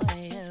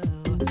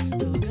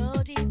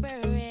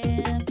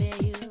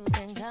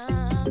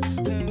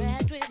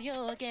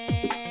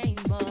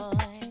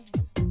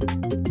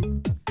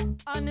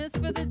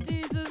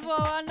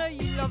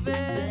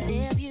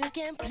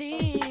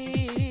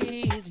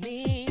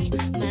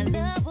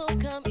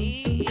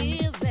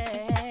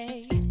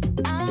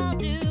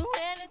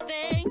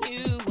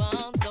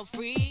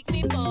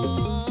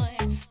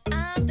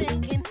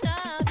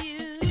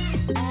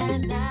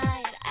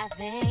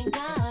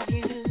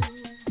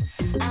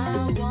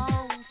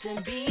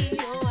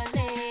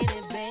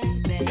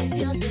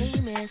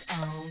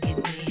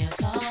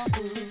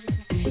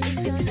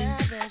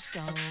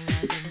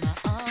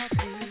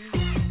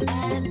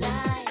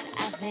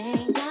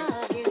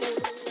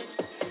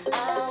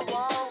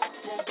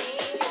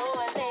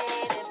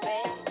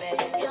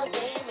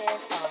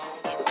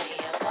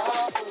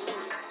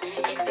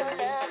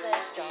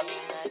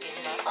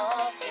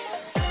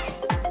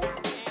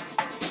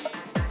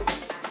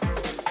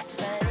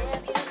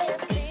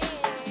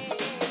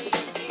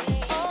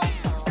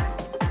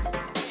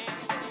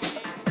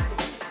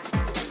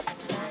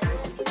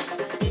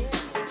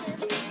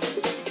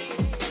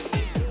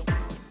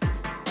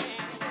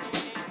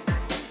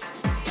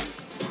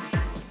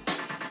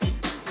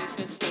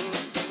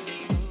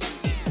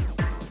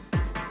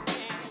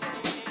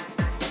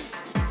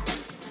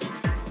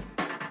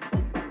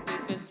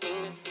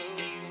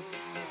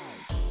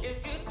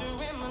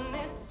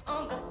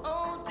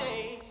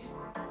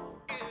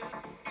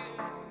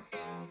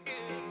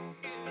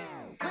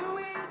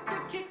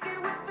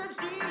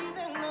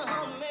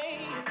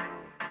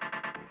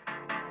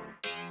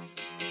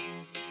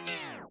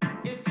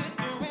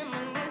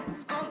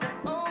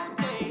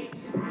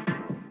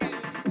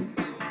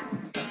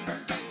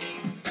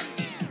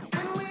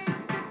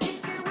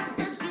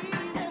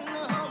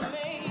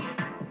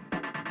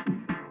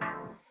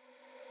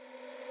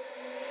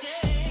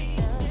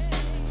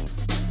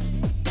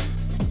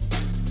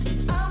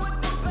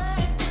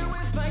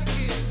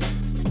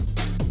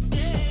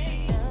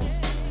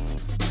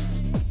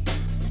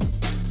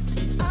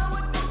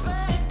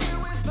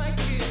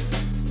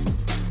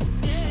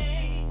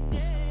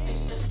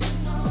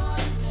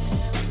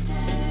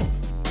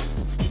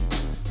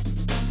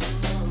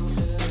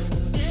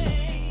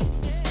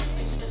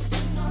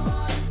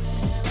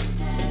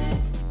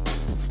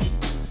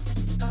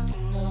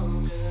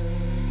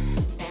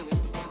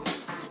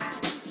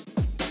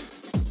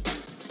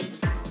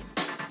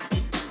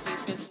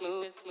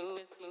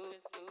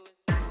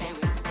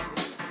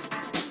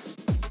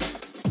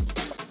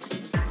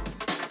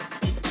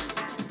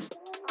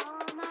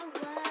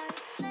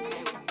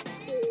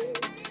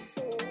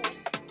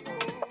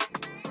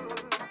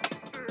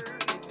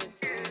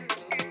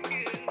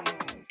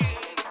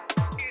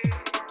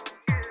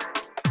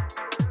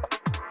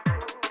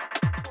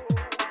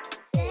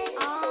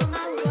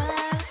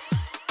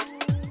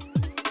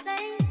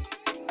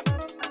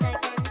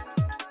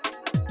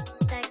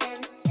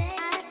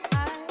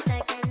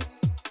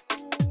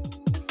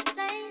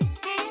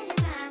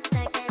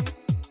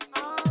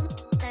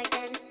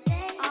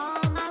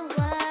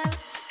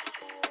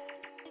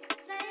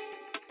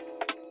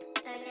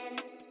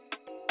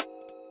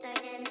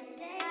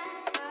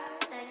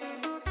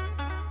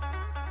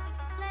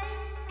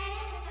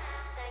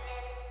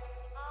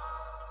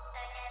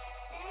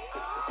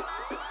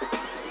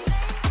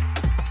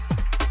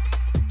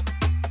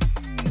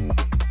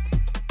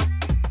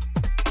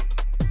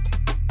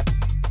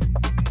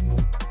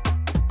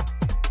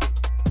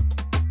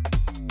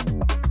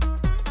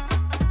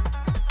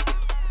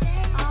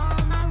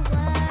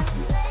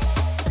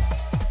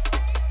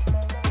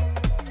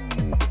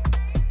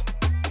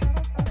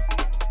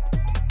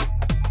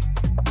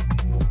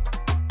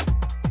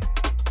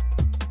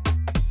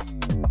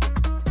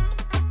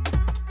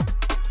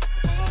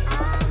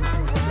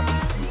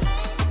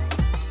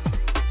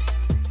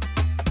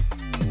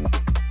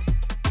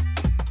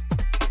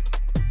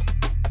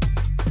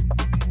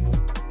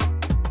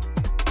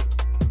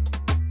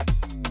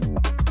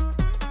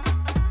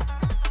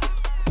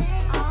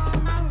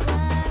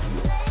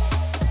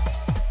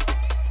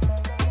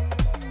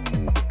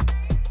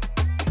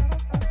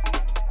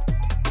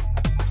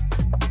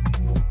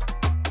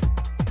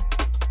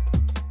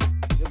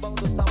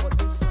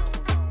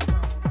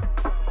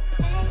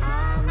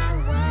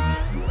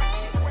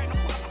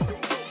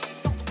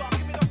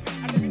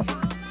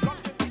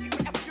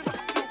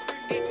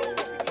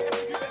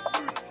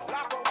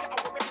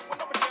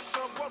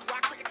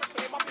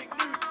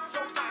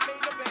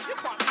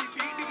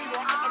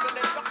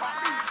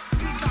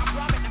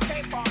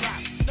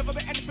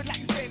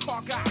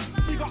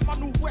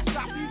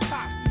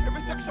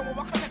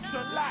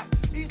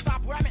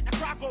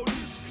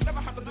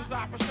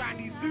desire for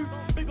shiny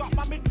suits. Big up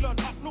my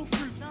Midland, up no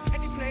fruits.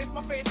 Any place,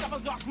 my face never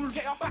zuck.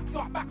 Get your backs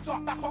up,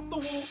 back off the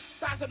wall.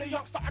 Sign to the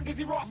youngster and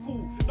Dizzy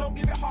Rascal. Don't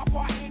give it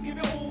half-hearted, give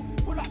it all.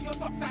 Pull up your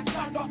socks and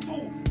stand up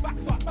tall.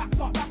 Backs up, back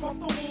off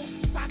the wall.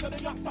 Sign to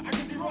the youngster and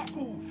Dizzy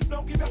Rascal.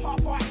 Don't give it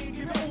half-hearted,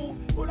 give it all.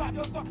 Pull up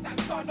your socks and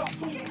stand up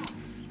tall.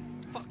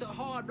 Fucked it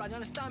hard, blood, you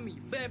understand me?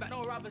 Bareback,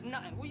 no rubbers,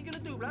 nothing. What you gonna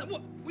do, blood?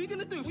 What you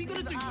gonna do, man?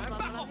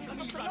 Back off from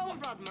me,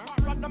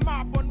 blood. Run the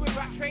marathon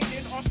without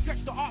training, or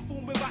stretch the art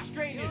form without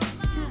straining.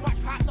 Too much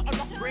hype, not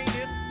enough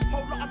braining.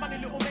 Whole lot of money,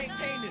 little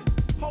maintaining.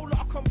 Whole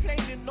lot of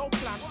complaining, no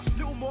plan.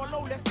 Little more,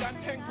 no less than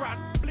 10 grand.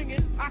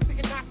 Blinging, I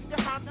sitting nice in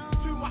your hand.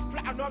 Too much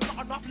platinum,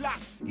 not enough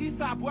land.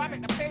 Eastside boy, I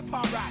make the paper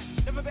right.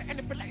 Never bet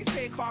anything like these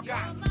fake car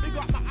guys. Big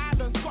up my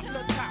island,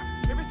 Scotland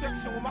ties. Every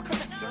section with my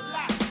connection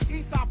lies.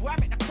 Eastside boy, I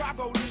make the crowd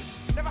go loose.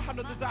 Never had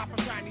a desire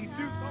for shiny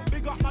suits.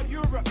 Big up my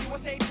Europe,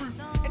 USA troops.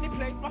 Any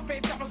place, my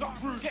face that was up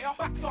through. Get your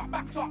backs up,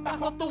 back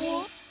off the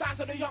wall. Sign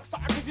to the youngster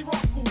and Dizzy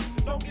Rascal.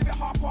 Don't give it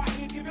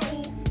half-hearted, give it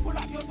all. Pull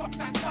up your socks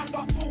and stand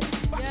up tall.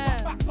 Back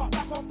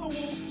off the wall.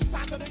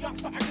 Sign to the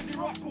youngster and Dizzy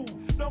Rascal.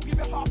 Don't give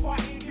it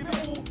half-hearted, give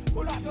it all.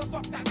 Pull up your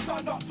socks and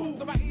stand up tall.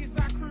 To my east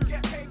side crew,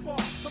 get paper.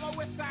 To my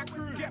west side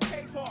crew, get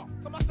paper.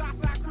 To my south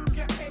side crew,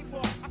 get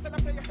paper. I tell them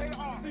play your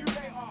hater, see you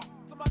later.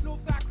 To my north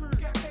side crew,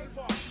 get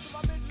paper. To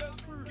my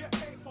Midlands crew, get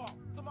paper.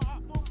 To my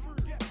up north crew,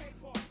 get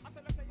paper. I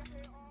tell them play your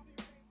hater, see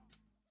you later.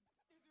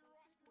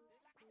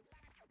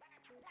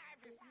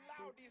 Live is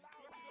loudest,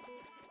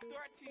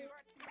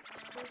 dirtiest,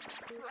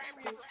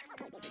 grimiest,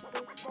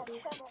 most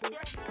hot,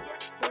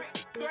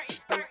 dirty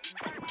stank.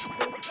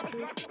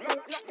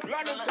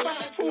 London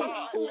stank too.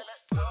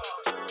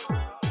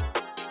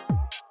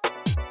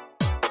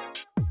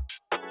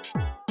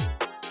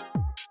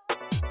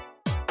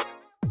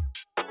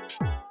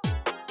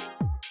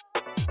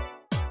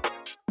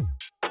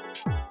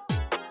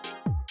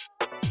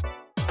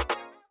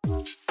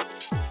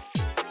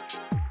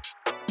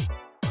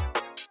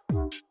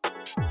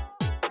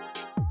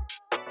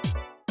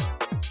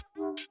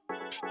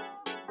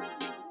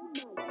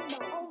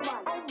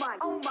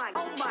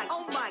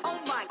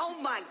 Oh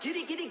my,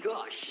 giddy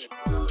gosh.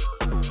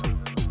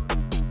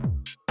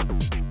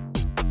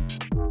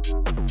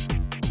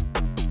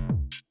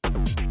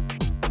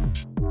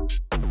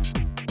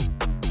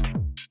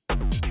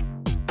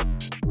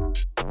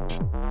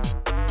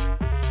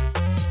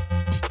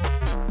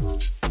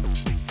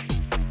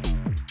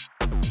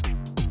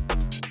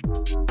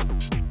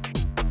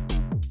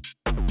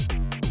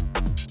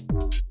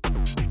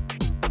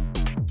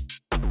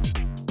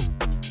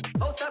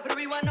 Hold tight for the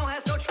rewind, no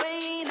has no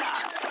train.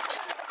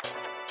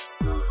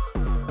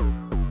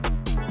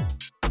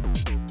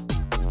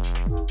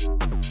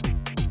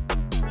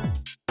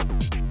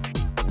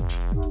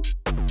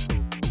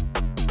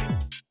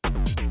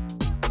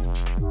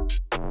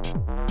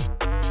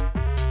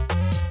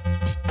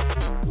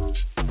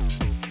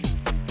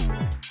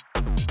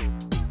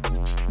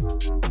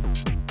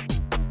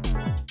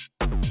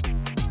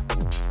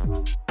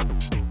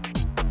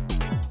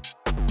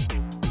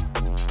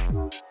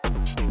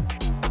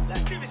 Like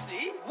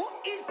seriously, what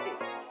is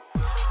this?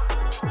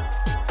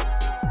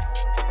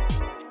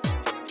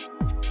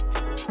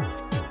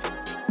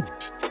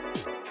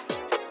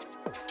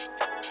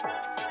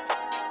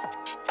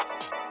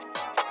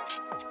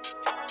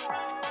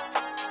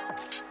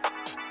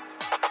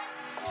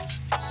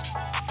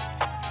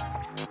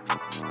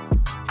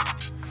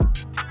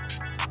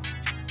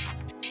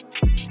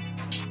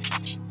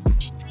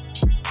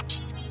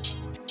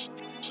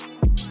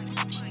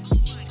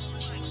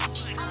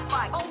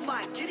 Oh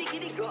my,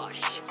 giddy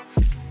gosh.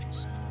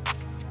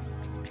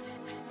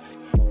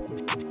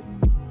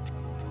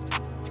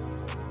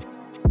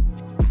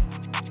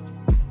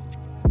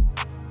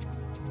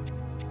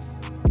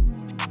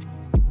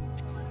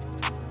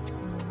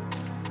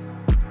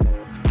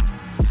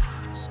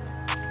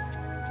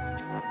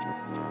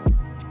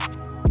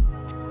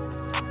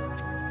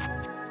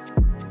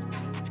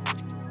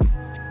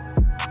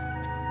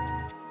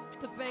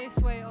 The bass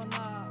weight on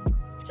that.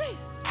 Jeez.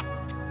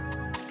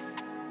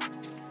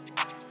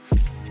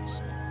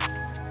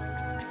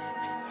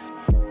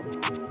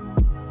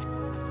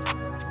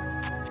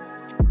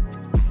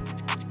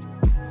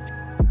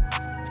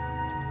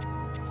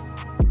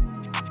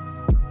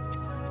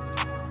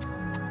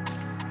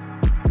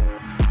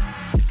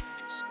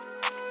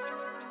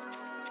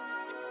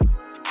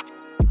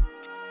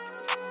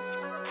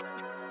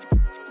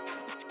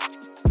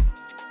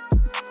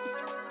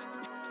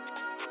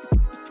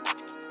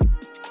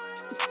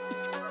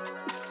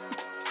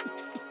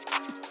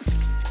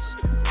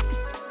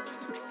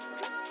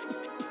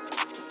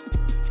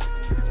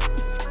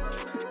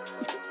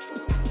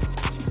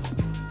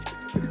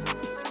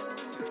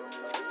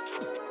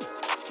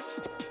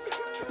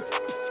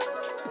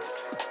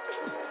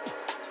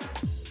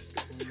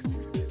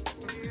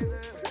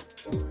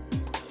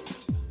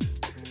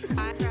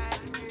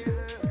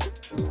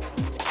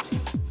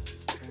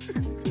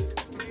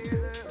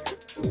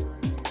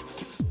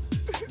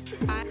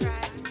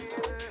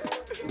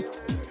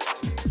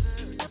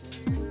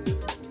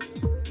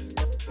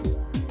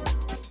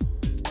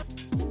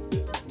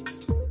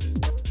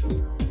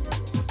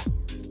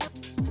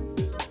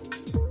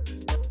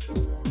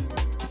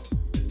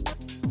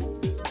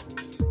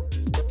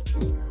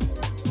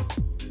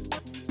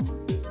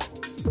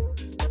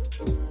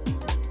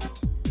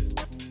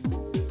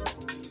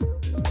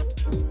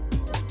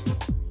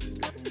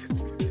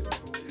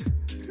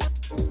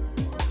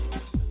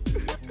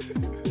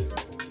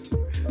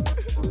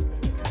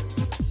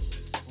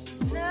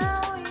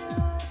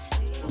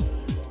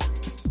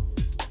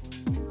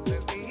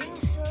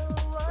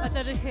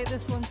 dedicate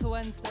this one to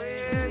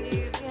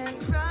Wednesday.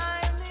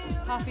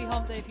 Happy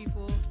hump day,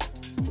 people.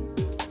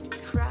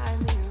 Cry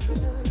me a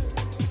river.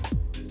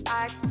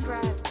 I cry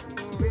a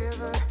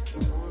river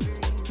over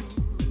you.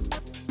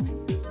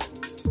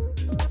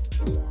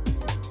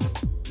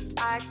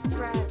 I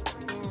cry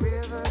a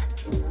river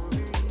over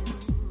you.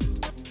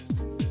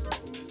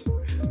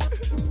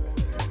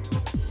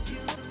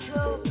 You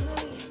drove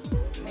me,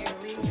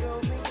 nearly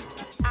drove me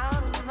out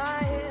of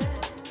my head.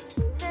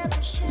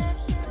 Never shed.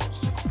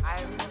 I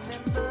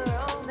remember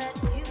all that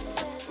you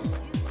said.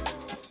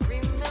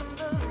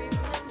 Remember.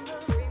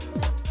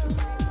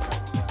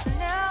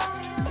 Now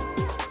you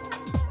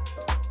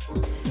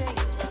say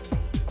you love me.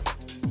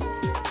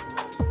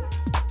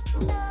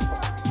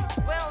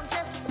 Well,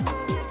 just to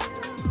prove you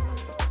do.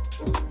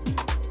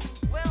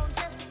 Well,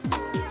 just to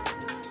prove you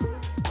do.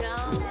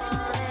 Come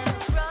on and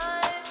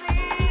cry me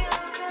a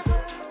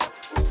river.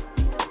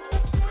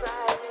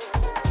 Cry me a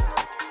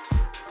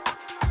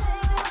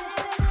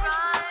river.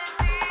 Cry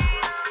me a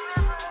river.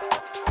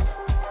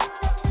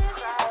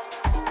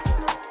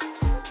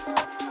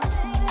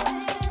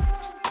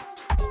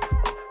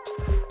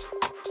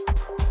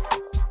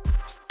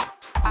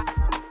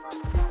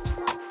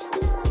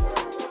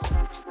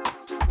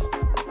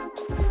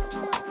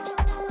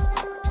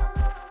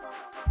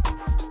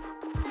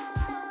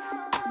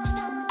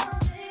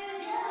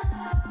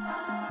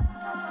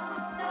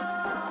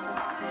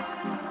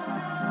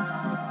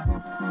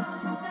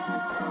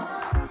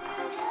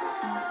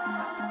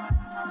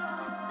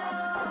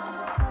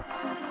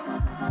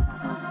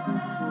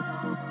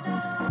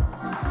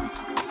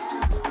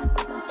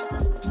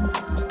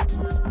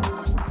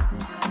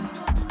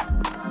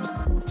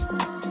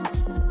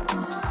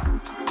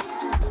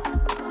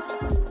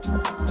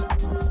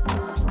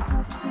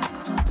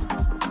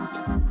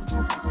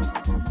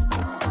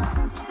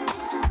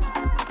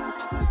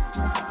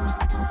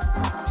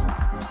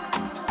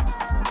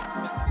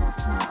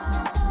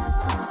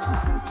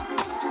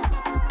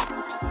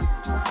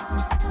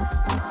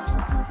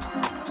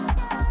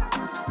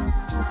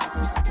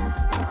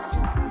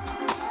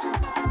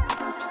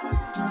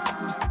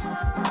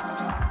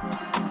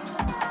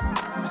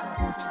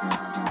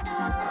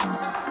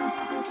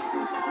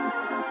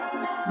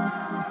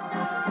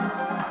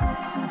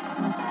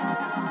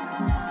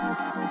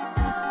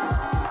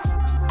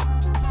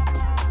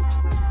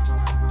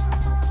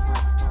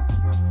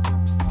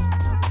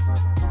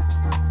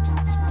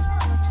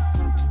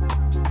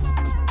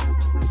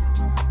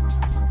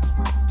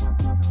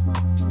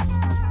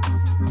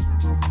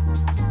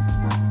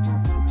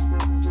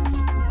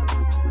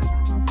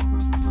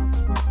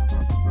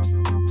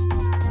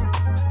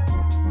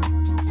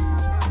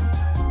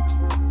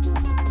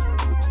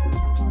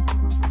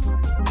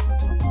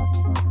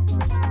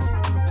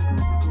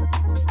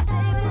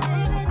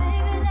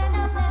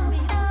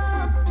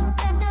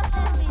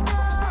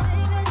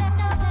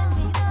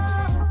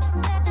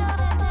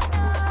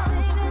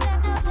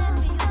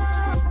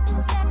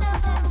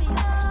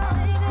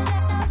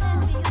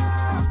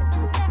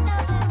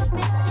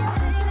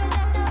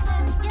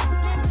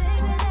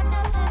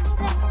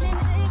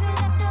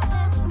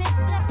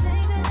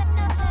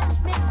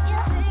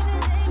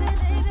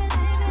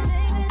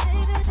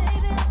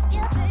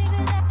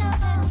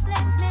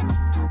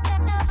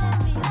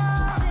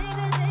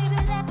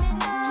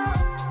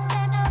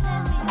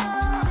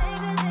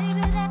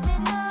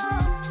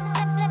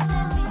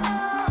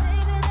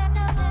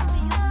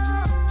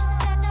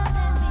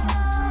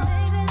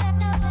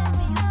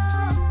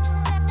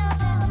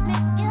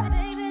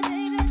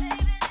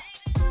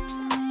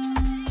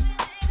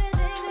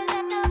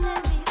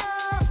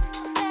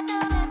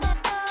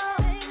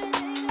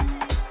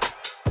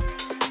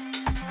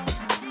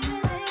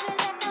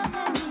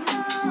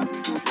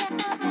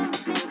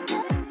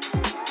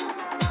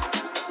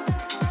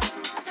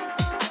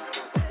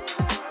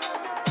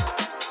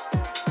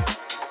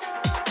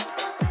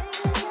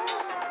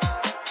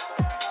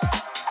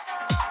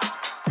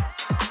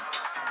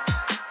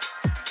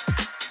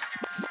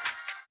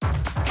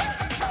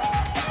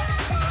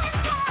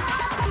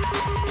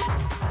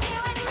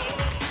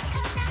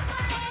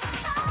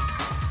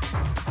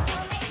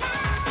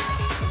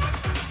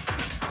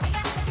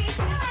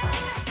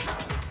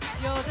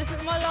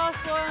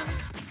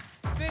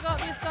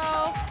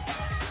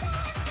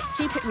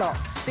 Keep it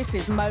locked. This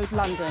is Mode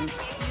London.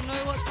 You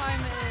know what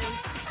time it is.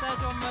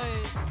 Sedge on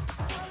Mode.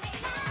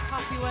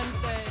 Happy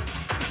Wednesday.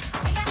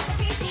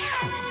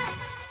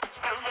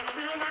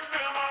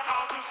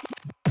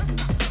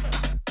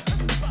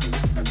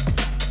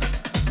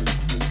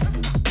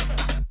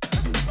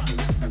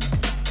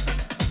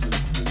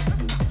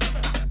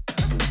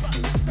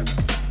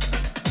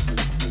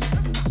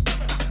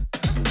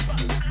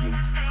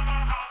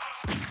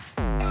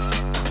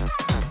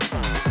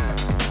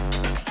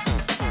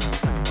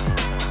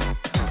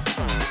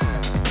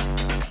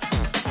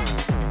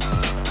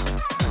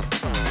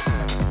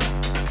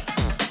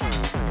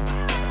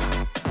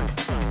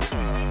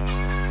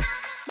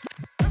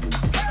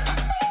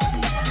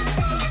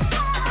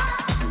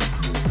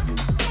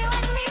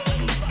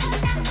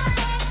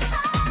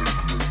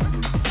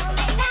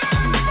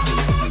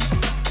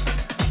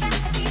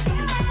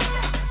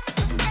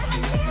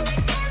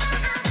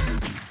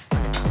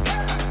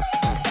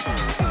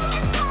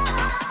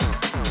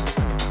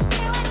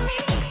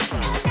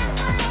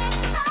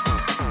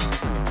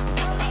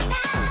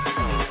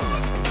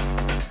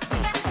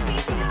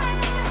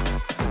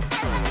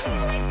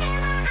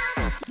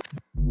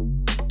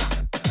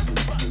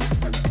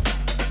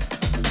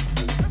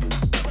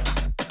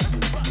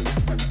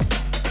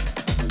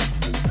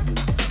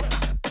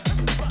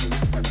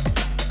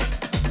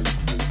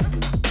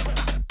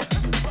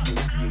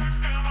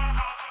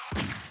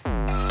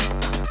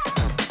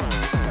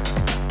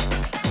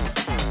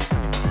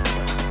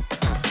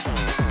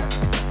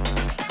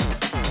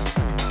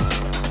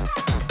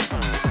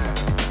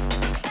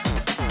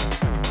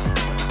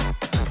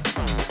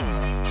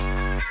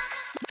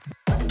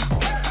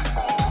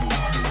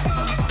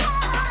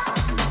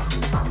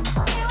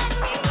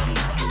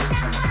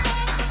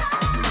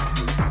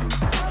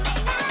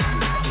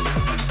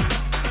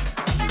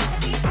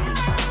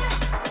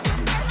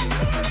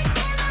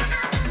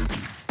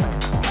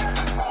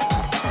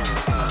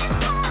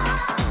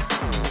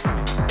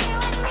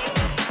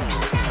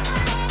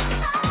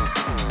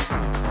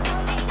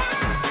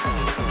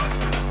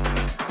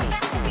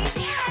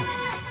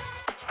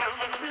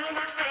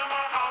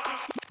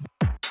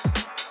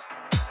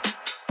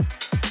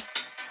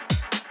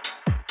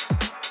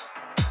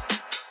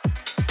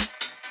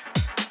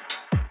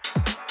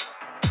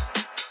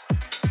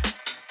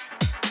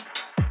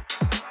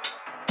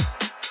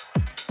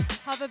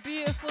 Have a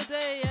beautiful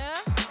day, yeah?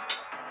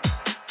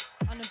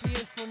 And a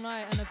beautiful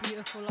night and a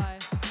beautiful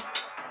life.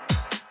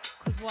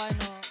 'Cause why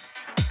not?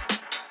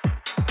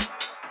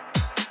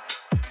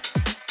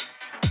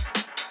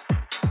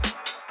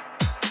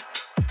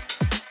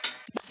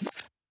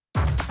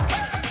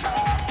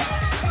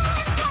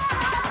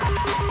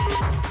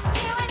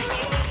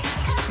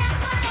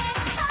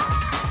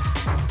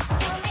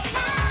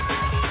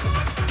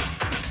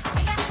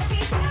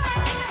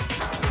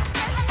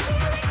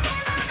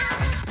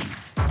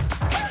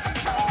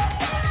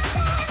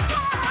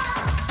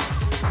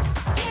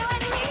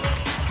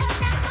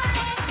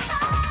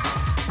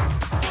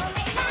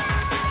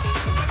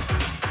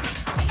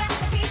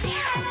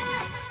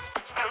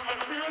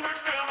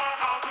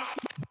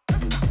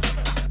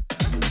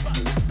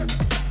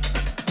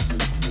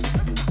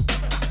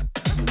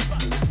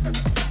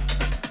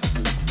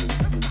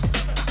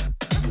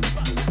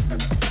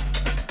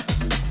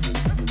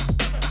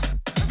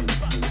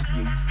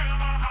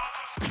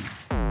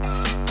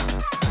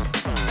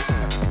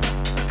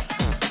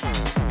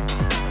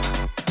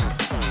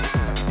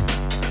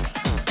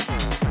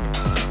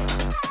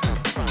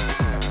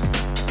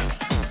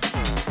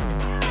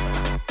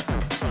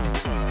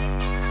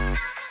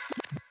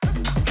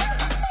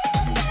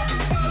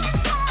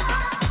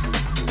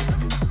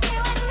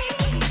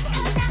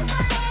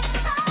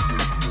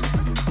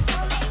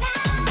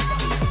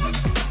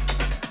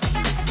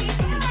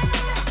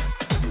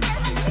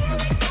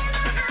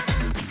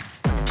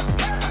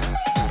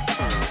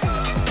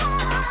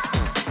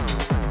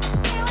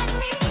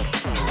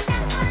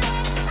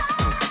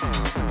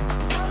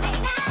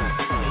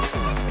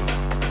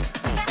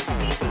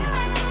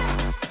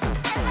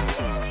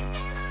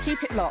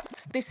 Keep it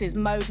locked. This is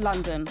Mode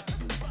London.